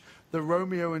Revenge, the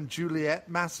Romeo and Juliet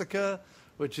Massacre,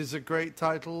 which is a great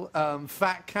title.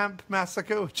 Fat Camp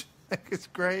Massacre, which I think is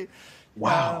great.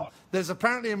 Wow. There's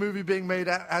apparently a movie being made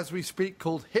as we speak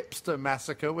called Hipster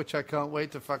Massacre, which I can't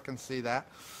wait to fucking see that.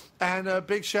 And a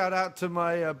big shout out to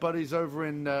my buddies over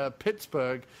in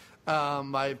Pittsburgh,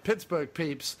 my Pittsburgh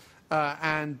peeps,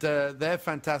 and their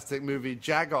fantastic movie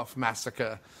Jagoff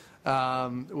Massacre,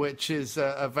 which is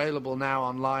available now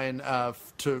online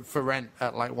for rent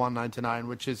at like $1.99,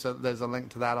 which is there's a link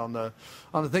to that on the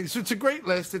thing. So it's a great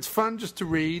list. It's fun just to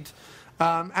read.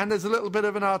 And there's a little bit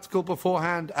of an article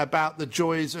beforehand about the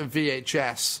joys of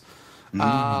VHS.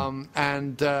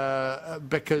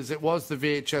 Because it was the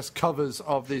VHS covers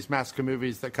of these massacre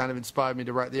movies that kind of inspired me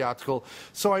to write the article.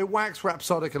 So I wax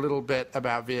rhapsodic a little bit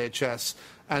about VHS,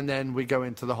 and then we go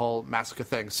into the whole massacre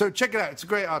thing. So check it out. It's a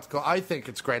great article. I think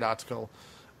it's a great article.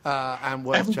 And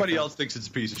everybody else thinks it's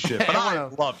a piece of shit, but I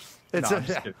love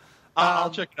it.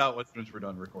 I'll check it out once we're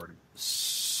done recording.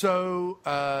 So,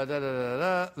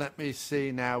 let me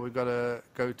see now. We've got to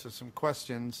go to some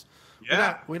questions.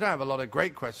 Yeah. We don't have a lot of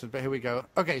great questions, but here we go.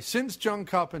 Okay, since John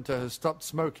Carpenter has stopped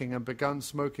smoking and begun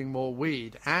smoking more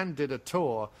weed and did a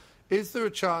tour, is there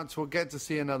a chance we'll get to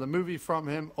see another movie from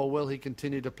him, or will he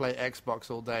continue to play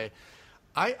Xbox all day?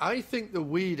 I think the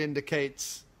weed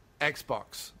indicates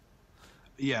Xbox.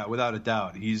 Yeah, without a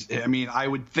doubt. I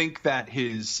would think that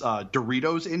his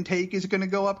Doritos intake is going to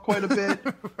go up quite a bit.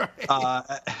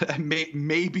 Right.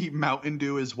 Maybe Mountain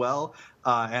Dew as well.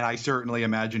 And I certainly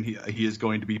imagine he is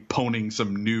going to be poning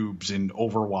some noobs in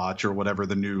Overwatch or whatever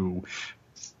the new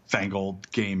fangled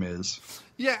game is.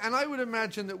 Yeah, and I would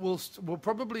imagine that we'll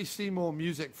probably see more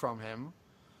music from him.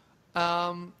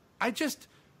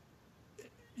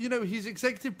 He's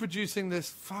executive producing this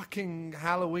fucking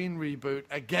Halloween reboot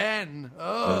again.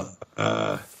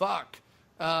 Fuck.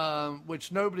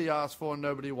 Which nobody asked for,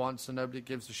 nobody wants, and nobody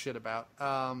gives a shit about.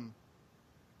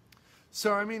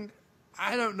 So, I mean,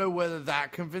 I don't know whether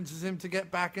that convinces him to get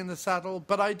back in the saddle,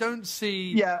 but I don't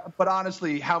see... Yeah, but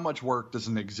honestly, how much work does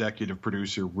an executive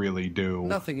producer really do?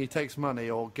 Nothing. He takes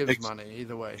money or gives money,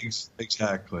 either way.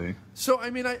 Exactly. So, I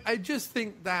mean, I just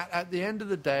think that at the end of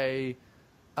the day...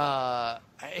 I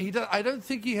don't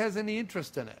think he has any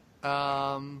interest in it.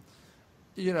 I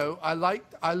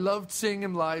loved seeing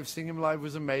him live. Seeing him live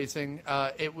was amazing.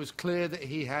 It was clear that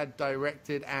he had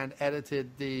directed and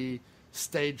edited the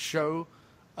stage show.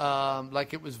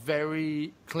 It was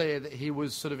very clear that he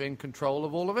was sort of in control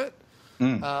of all of it,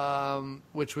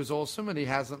 which was awesome, and he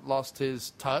hasn't lost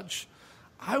his touch.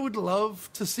 I would love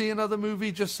to see another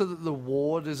movie just so that The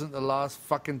Ward isn't the last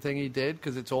fucking thing he did,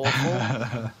 because it's awful.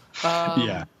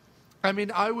 Yeah. I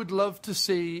mean, I would love to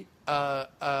see...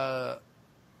 I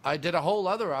did a whole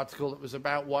other article that was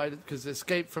about why... Because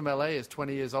Escape from L.A. is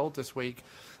 20 years old this week.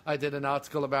 I did an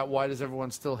article about why does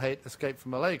everyone still hate Escape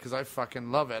from L.A., because I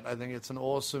fucking love it. I think it's an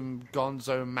awesome,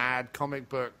 gonzo, mad, comic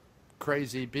book,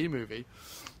 crazy B-movie.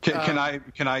 Can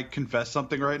I confess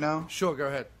something right now? Sure, go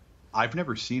ahead. I've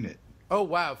never seen it. Oh,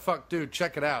 wow. Fuck, dude,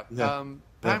 check it out. Yeah.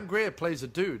 Pam Grier plays a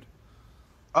dude.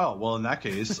 Oh, well, in that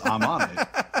case, I'm on it.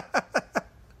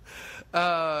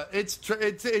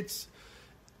 It's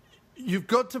you've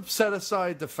got to set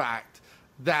aside the fact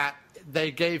that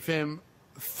they gave him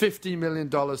 $50 million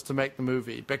to make the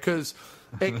movie, because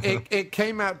it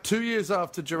came out 2 years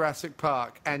after Jurassic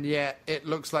Park, and yet it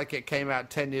looks like it came out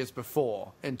 10 years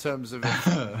before in terms of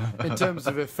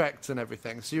effects and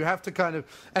everything. So you have to kind of,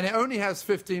 and it only has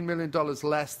 $15 million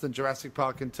less than Jurassic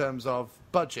Park in terms of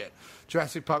budget.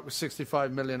 Jurassic Park was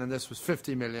 $65 million, and this was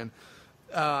 $50 million.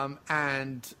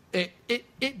 And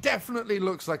it definitely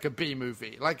looks like a B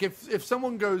movie. Like if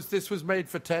someone goes, this was made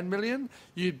for $10 million,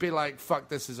 you'd be like, fuck,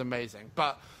 this is amazing.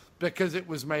 But because it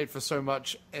was made for so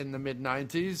much in the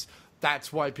mid-90s,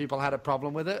 that's why people had a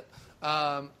problem with it.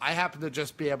 I happen to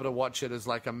just be able to watch it as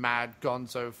like a mad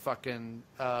gonzo fucking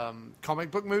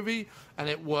comic book movie, and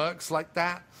it works like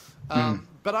that.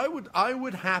 But I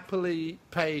would happily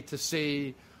pay to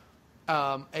see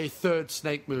a third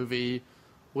Snake movie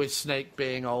with Snake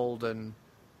being old and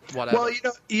whatever. Well,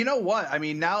 you know what? I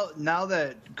mean, now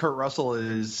that Kurt Russell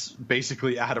is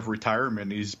basically out of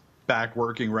retirement, he's back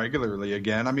working regularly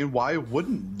again. I mean, why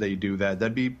wouldn't they do that?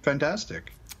 That'd be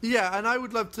fantastic. Yeah, and I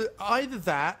would love to either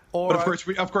that or. But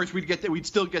of course, we'd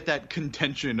still get that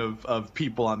contention of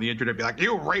people on the internet be like,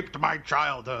 "You raped my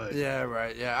childhood." Yeah,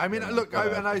 right. Yeah, I mean, look,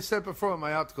 I said before in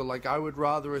my article, like, I would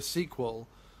rather a sequel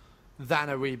than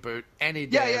a reboot any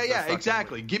day. Yeah,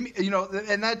 exactly. Give me,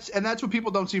 and that's what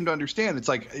people don't seem to understand. It's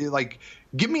like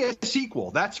give me a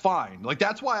sequel. That's fine. Like,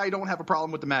 that's why I don't have a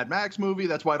problem with the Mad Max movie.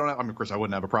 That's why I don't have, of course I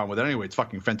wouldn't have a problem with it anyway. It's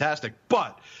fucking fantastic.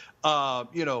 But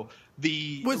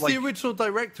the original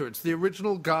director. It's the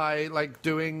original guy, like,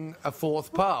 doing a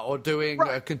fourth part or doing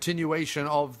a continuation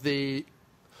of the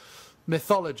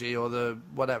mythology or the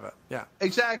whatever. Yeah,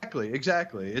 exactly. It's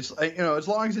as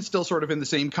long as it's still sort of in the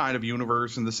same kind of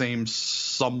universe and the same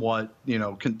somewhat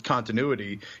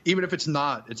continuity, even if it's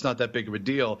not that big of a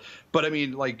deal. But I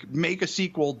mean, like, make a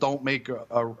sequel, don't make a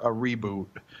reboot.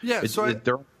 Yeah,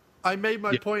 I made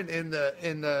my point in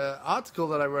the article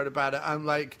that I wrote about it. I'm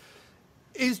like,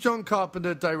 is John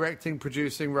Carpenter directing,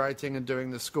 producing, writing, and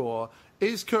doing the score?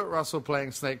 Is Kurt Russell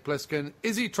playing Snake Plissken?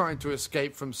 Is he trying to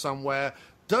escape from somewhere?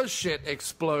 Does shit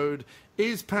explode?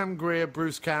 Is Pam Grier,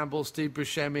 Bruce Campbell, Steve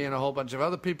Buscemi, and a whole bunch of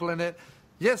other people in it?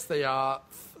 Yes, they are.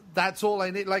 That's all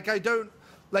I need. Like,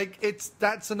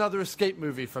 that's another escape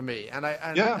movie for me.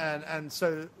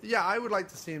 So I would like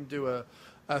to see him do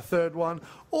a third one.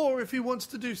 Or if he wants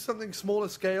to do something smaller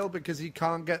scale because he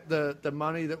can't get the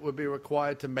money that would be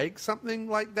required to make something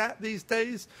like that these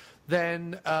days,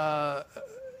 then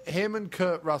him and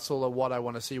Kurt Russell are what I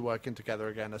want to see working together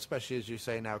again, especially as you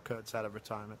say now Kurt's out of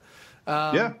retirement.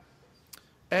 Yeah.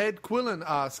 Ed Quillen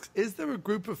asks, is there a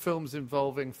group of films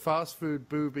involving fast food,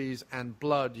 boobies, and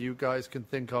blood you guys can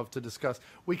think of to discuss?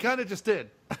 We kind of just did.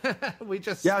 We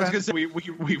just I was going to say,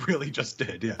 we really just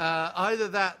did, yeah. Either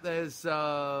that, there's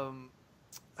Blood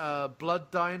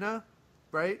Diner,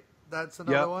 right? That's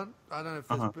another one. I don't know if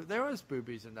there's there is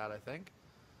boobies in that, I think.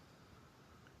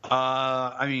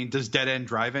 I mean, does Dead End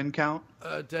Drive-In count?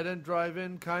 Dead End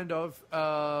Drive-In, kind of.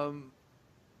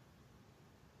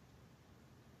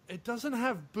 It doesn't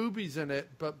have boobies in it,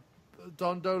 but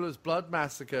Don Dola's Blood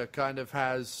Massacre kind of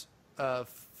has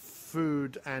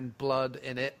food and blood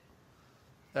in it.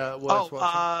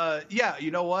 Yeah,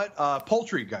 you know what?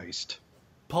 Poultrygeist.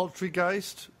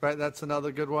 Poultrygeist, right? That's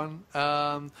another good one.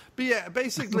 But yeah,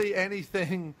 basically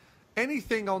anything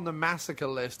on the massacre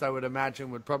list, I would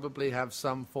imagine, would probably have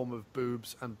some form of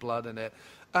boobs and blood in it.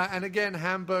 And again,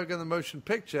 Hamburger, the motion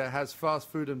picture, has fast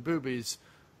food and boobies.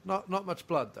 Not much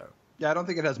blood, though. Yeah, I don't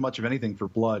think it has much of anything for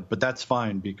blood, but that's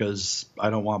fine because I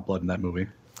don't want blood in that movie.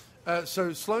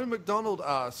 So Sloan McDonald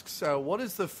asks, what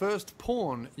is the first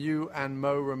porn you and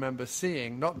Mo remember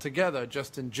seeing? Not together,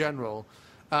 just in general.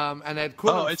 And Ed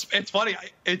Quillen... Oh, it's funny.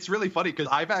 It's really funny because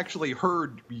I've actually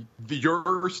heard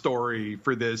your story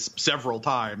for this several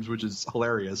times, which is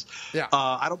hilarious. Yeah.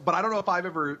 I don't know if I've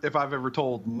ever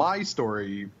told my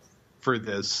story for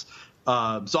this.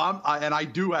 I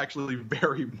do actually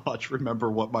very much remember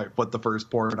what the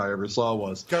first porn I ever saw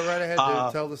was. Go right ahead,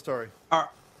 dude. Tell the story. All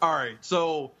right.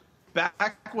 So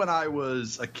back when I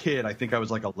was a kid, I think I was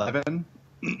like 11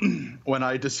 when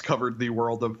I discovered the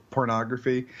world of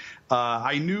pornography.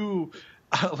 I knew,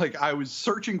 like, I was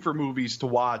searching for movies to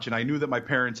watch, and I knew that my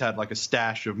parents had like a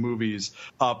stash of movies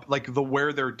up, like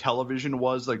where their television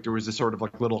was. Like there was this sort of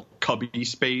like little cubby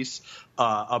space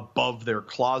above their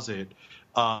closet.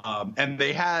 And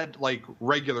they had like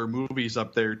regular movies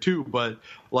up there too, but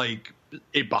like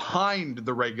behind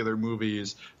the regular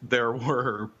movies, there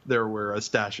were a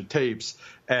stash of tapes,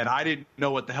 and I didn't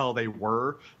know what the hell they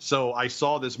were. So I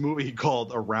saw this movie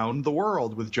called Around the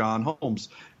World with John Holmes,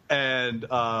 and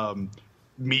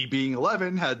me being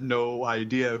 11 had no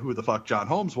idea who the fuck John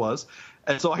Holmes was.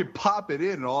 And so I pop it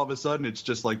in, and all of a sudden it's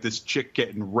just like this chick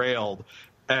getting railed.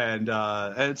 And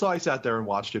so I sat there and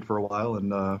watched it for a while,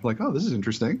 and like, oh, this is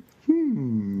interesting.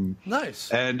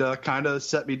 Nice. And kind of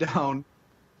set me down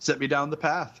the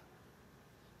path.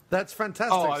 That's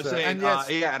fantastic. Oh, I was saying, and yes,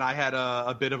 and I had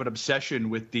a bit of an obsession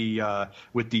with the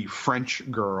French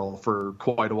girl for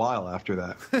quite a while after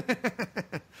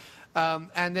that.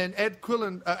 And then Ed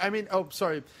Quillen.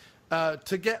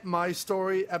 To get my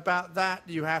story about that,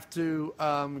 you have to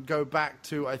go back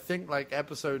to, I think, like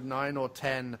episode 9 or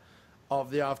 10 of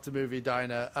the After Movie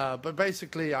Diner. But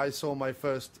basically, I saw my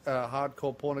first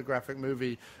hardcore pornographic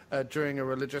movie during a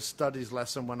religious studies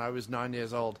lesson when I was 9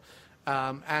 years old.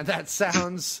 And that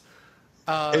sounds...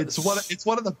 it's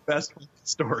one of the best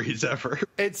stories ever.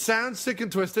 It sounds sick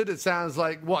and twisted. It sounds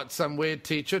like, what, some weird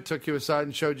teacher took you aside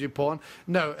and showed you porn?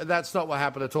 No, that's not what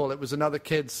happened at all. It was another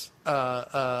kid's,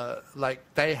 like,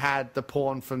 they had the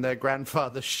porn from their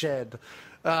grandfather's shed.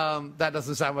 That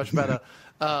doesn't sound much better.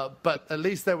 But at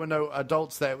least there were no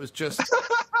adults there. It was just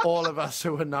all of us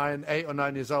who were 8 or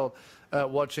 9 years old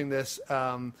watching this.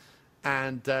 But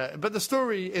the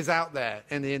story is out there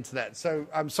in the internet. So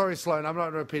I'm sorry, Sloan, I'm not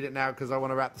going to repeat it now because I want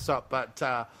to wrap this up.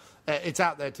 But it's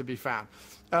out there to be found.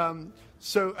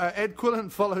 So Ed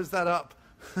Quillen follows that up.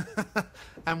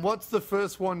 And what's the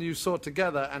first one you saw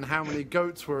together, and how many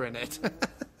goats were in it?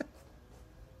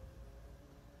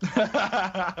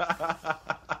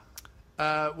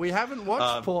 We haven't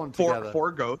watched porn together.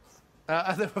 Four goats.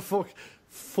 There were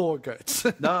four goats.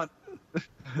 No.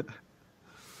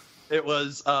 It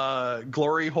was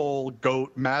Glory Hole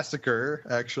Goat Massacre,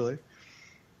 actually.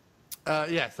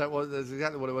 Yes, that's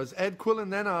exactly what it was. Ed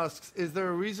Quillen then asks, is there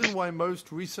a reason why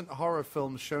most recent horror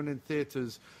films shown in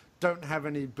theaters don't have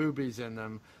any boobies in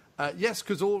them? Yes,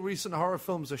 because all recent horror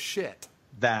films are shit.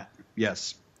 That,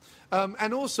 yes.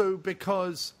 And also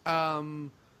because...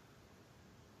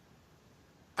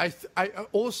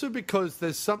 also because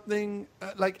there's something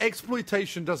like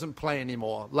exploitation doesn't play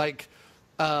anymore. Like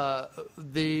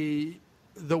the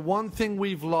one thing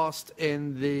we've lost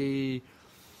in the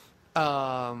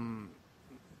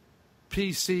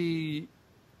PC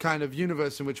kind of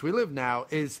universe in which we live now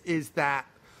is that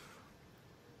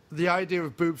the idea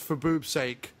of boobs for boobs'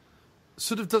 sake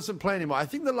sort of doesn't play anymore. I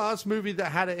think the last movie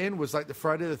that had it in was like the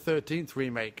Friday the 13th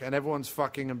remake, and everyone's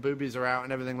fucking and boobies are out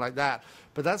and everything like that.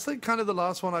 But that's like kind of the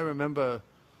last one I remember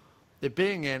it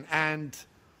being in. And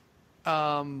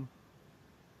while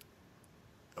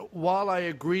I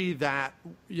agree that,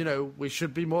 we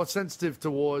should be more sensitive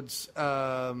towards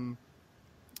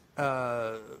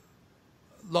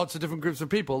lots of different groups of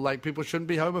people, like people shouldn't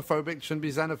be homophobic, shouldn't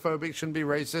be xenophobic, shouldn't be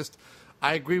racist.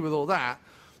 I agree with all that.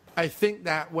 I think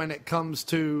that when it comes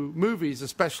to movies,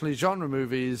 especially genre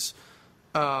movies,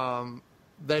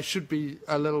 there should be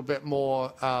a little bit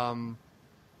more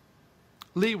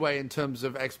leeway in terms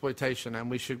of exploitation,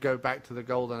 and we should go back to the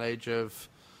golden age of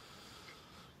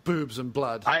boobs and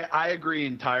blood. I agree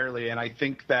entirely, and I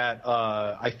think that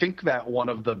one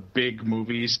of the big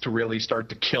movies to really start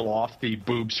to kill off the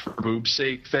boobs for boobs'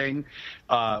 sake thing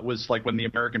was like when the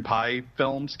American Pie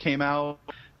films came out.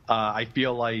 I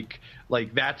feel like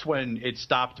that's when it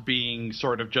stopped being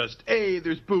sort of just, hey,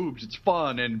 there's boobs, it's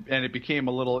fun, and it became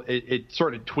a little, it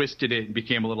sort of twisted it and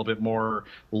became a little bit more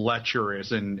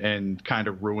lecherous and kind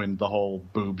of ruined the whole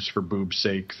boobs for boobs'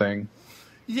 sake thing.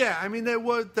 Yeah, I mean there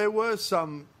were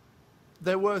some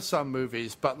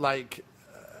movies, but like,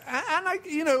 and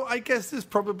I guess there's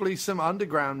probably some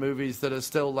underground movies that are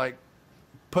still like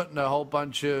putting a whole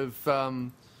bunch of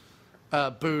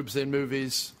boobs in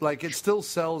movies. Like it still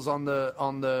sells on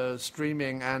the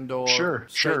streaming and or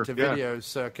straight to video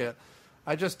circuit.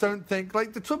 I just don't think,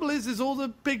 like, the trouble is all the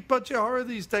big budget horror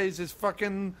these days is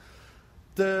fucking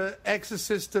The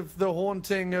Exorcist of the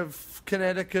Haunting of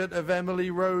Connecticut of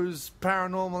Emily Rose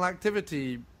Paranormal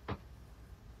Activity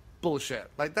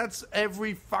bullshit. Like, that's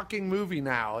every fucking movie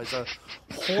now is a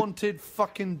haunted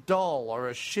fucking doll or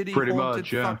a shitty haunted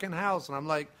fucking house. And I'm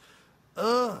like,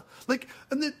 ugh. Like,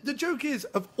 and the joke is,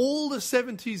 of all the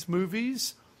 70s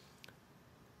movies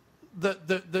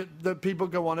that people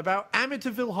go on about,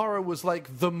 Amityville Horror was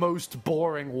like the most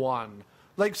boring one.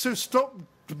 Like, so stop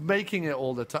making it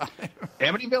all the time.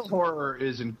 Amityville Horror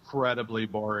is incredibly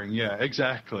boring. Yeah,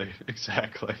 exactly.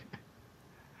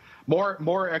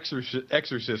 More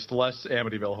Exorcist, less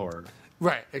Amityville Horror.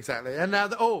 Right, exactly. And now,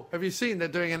 have you seen they're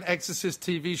doing an Exorcist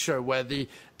TV show where the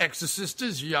Exorcist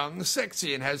is young,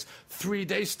 sexy, and has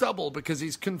 3-day stubble because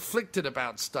he's conflicted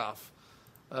about stuff.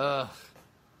 Oh,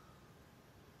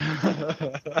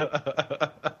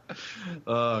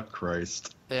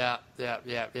 Christ. Yeah.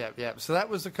 So that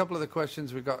was a couple of the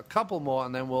questions. We've got a couple more,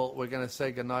 and then we're going to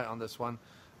say goodnight on this one.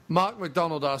 Mark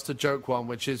McDonald asked a joke one,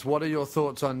 which is, what are your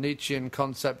thoughts on Nietzschean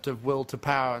concept of will to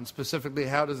power, and specifically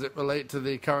how does it relate to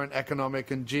the current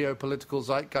economic and geopolitical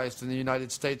zeitgeist in the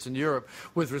United States and Europe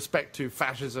with respect to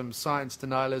fascism, science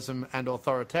denialism, and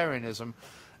authoritarianism?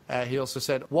 He also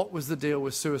said, what was the deal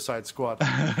with Suicide Squad?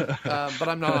 But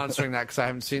I'm not answering that because I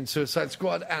haven't seen Suicide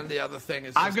Squad, and the other thing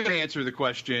is... I'm going to answer the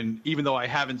question, even though I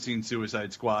haven't seen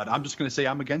Suicide Squad. I'm just going to say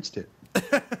I'm against it.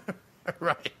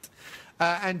 Right.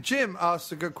 And Jim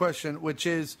asked a good question, which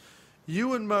is,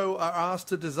 you and Mo are asked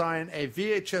to design a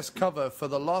VHS cover for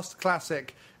the lost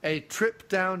classic, A Trip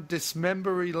Down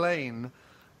Dismembery Lane,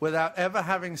 without ever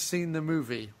having seen the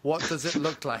movie. What does it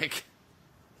look like?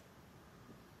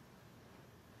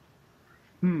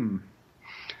 All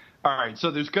right,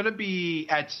 so there's going to be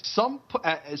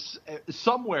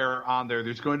somewhere on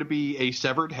there's going to be a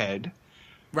severed head.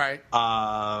 Right.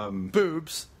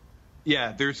 Boobs.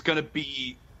 Yeah, there's going to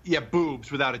be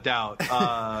boobs without a doubt.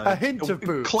 A hint of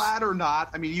boobs, clad or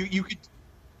not. I mean, you could.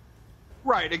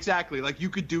 Right, exactly. Like you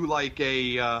could do like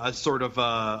a sort of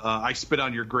I spit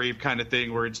on your grave kind of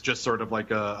thing, where it's just sort of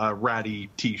like a ratty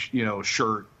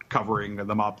shirt covering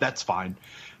them up. That's fine.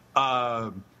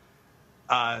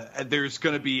 There's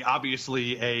going to be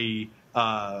obviously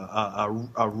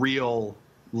a real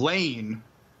lane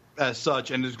as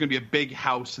such, and there's going to be a big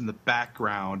house in the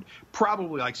background,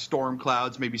 probably like storm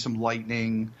clouds, maybe some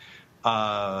lightning.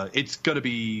 It's going to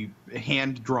be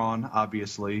hand drawn,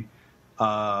 obviously,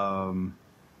 and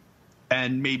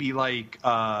maybe like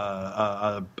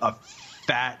a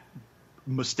fat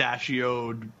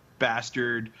mustachioed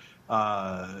bastard.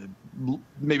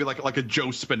 Maybe like a Joe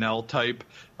Spinell type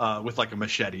with like a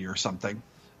machete or something.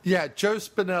 Yeah, Joe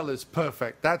Spinell is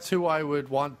perfect. That's who I would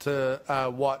want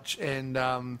to watch in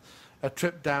A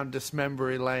Trip Down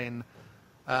Dismembery Lane,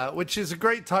 which is a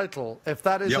great title. If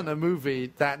that isn't a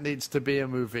movie, that needs to be a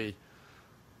movie.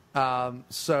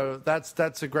 So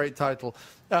that's a great title.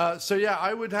 So yeah,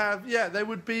 I would have. Yeah, there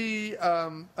would be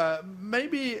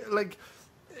maybe like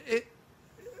it.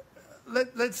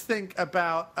 Let's think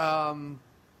about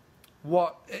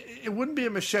what it wouldn't be a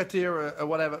machete or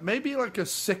whatever. Maybe like a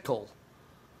sickle,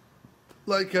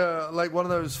 like one of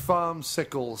those farm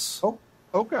sickles. Oh,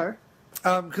 okay.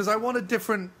 Because I want a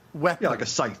different weapon. Yeah, like a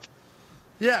scythe.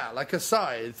 Yeah, like a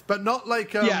scythe, but not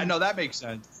like yeah, no, that makes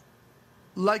sense.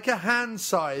 Like a hand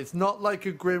scythe, not like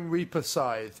a Grim Reaper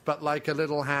scythe, but like a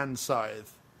little hand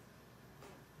scythe.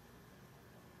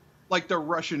 like the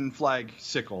Russian flag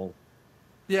sickle.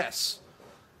 Yes.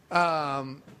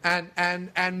 And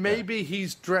maybe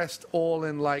he's dressed all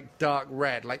in like dark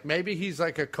red. Like maybe he's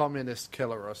like a communist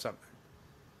killer or something.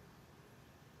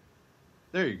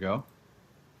 There you go.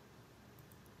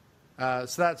 So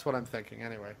that's what I'm thinking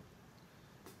anyway.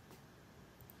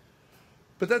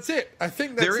 But that's it. I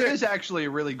think that's it. There is actually a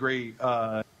really great...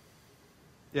 there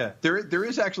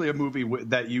is actually a movie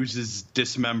that uses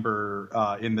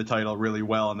dismember in the title really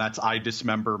well, and that's I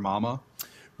Dismember Mama.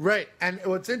 Right, and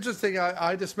what's interesting,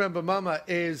 I Dismember Mama,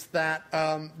 is that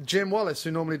Jim Wallace,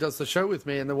 who normally does the show with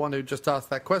me and the one who just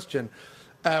asked that question,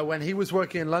 when he was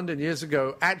working in London years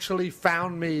ago, actually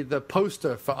found me the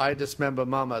poster for I Dismember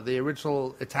Mama, the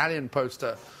original Italian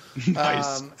poster,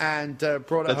 nice. And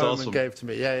brought it That's home awesome. and gave to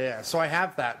me. Yeah. So I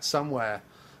have that somewhere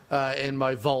in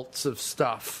my vaults of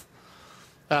stuff.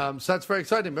 So that's very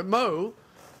exciting. But Mo...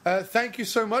 thank you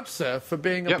so much, sir, for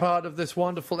being a part of this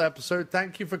wonderful episode.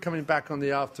 Thank you for coming back on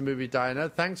the After Movie Diner.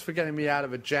 Thanks for getting me out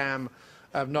of a jam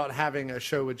of not having a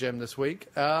show with Jim this week.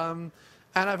 And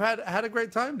I've had a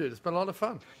great time, dude. It's been a lot of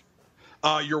fun.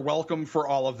 You're welcome for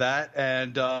all of that.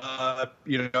 And,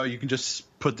 you can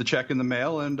just put the check in the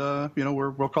mail and,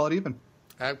 we'll call it even.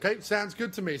 Okay, sounds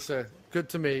good to me, sir. Good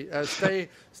to me.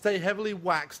 Stay heavily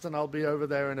waxed, and I'll be over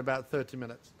there in about 30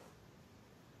 minutes.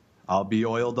 I'll be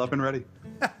oiled up and ready.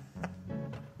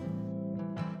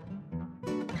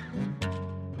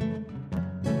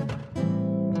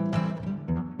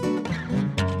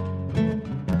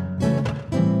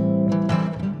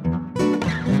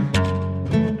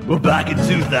 Well, back in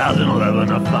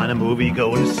 2011, I find a movie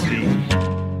going to see.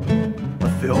 A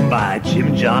film by Jim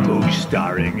and John Moosh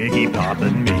starring Iggy Pop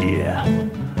and me.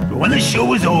 But when the show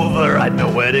was over, I'd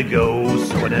nowhere to go,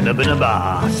 so I'd end up in a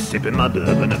bar, sipping my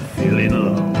bourbon and feeling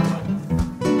low.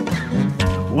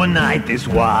 One night, this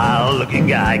wild-looking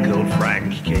guy called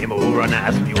Frank came over and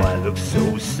asked me why I looked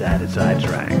so sad as I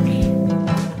drank.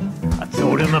 I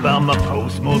told him about my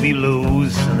post-movie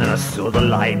blues, and then I saw the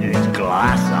light in his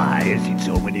glass eyes. He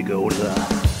told me to go to the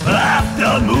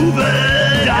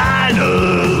after-movie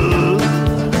diner.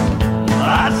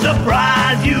 I'm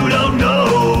surprised you don't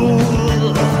know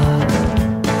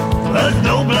there's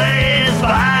no place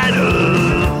finer.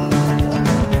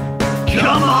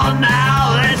 Come on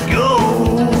now, let's go.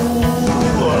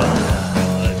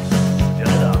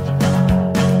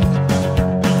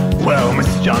 Well,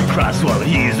 Mr. John Croswell,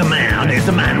 he's a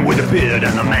man with a beard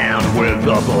and a man with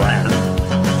a plan.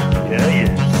 Yeah,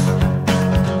 yes.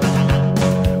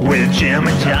 With Jim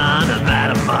and John and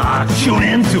Madam Mark, tune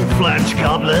into French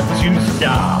Goblet to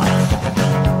start.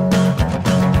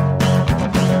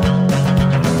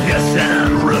 Yes,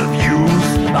 and reviews,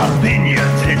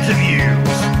 opinions,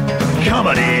 interviews,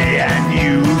 comedy and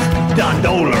news, Don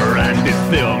Doler and his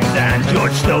films and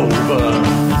George Stover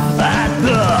at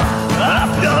the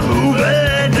After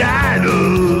Movie Diner.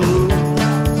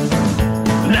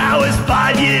 Now it's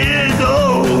 5 years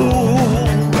old.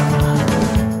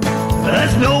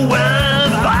 There's nowhere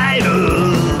finer.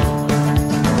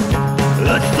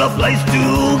 That's the place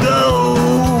to go.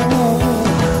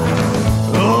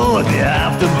 Oh, the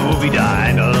After Movie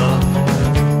Diner.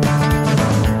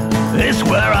 It's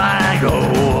where I go.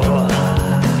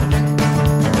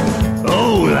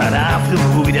 Oh, that After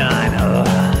Movie Diner.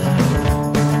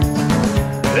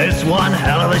 It's one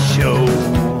hell of a show.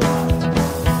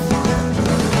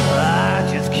 I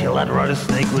just killed that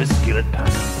rattlesnake with a skillet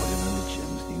pan.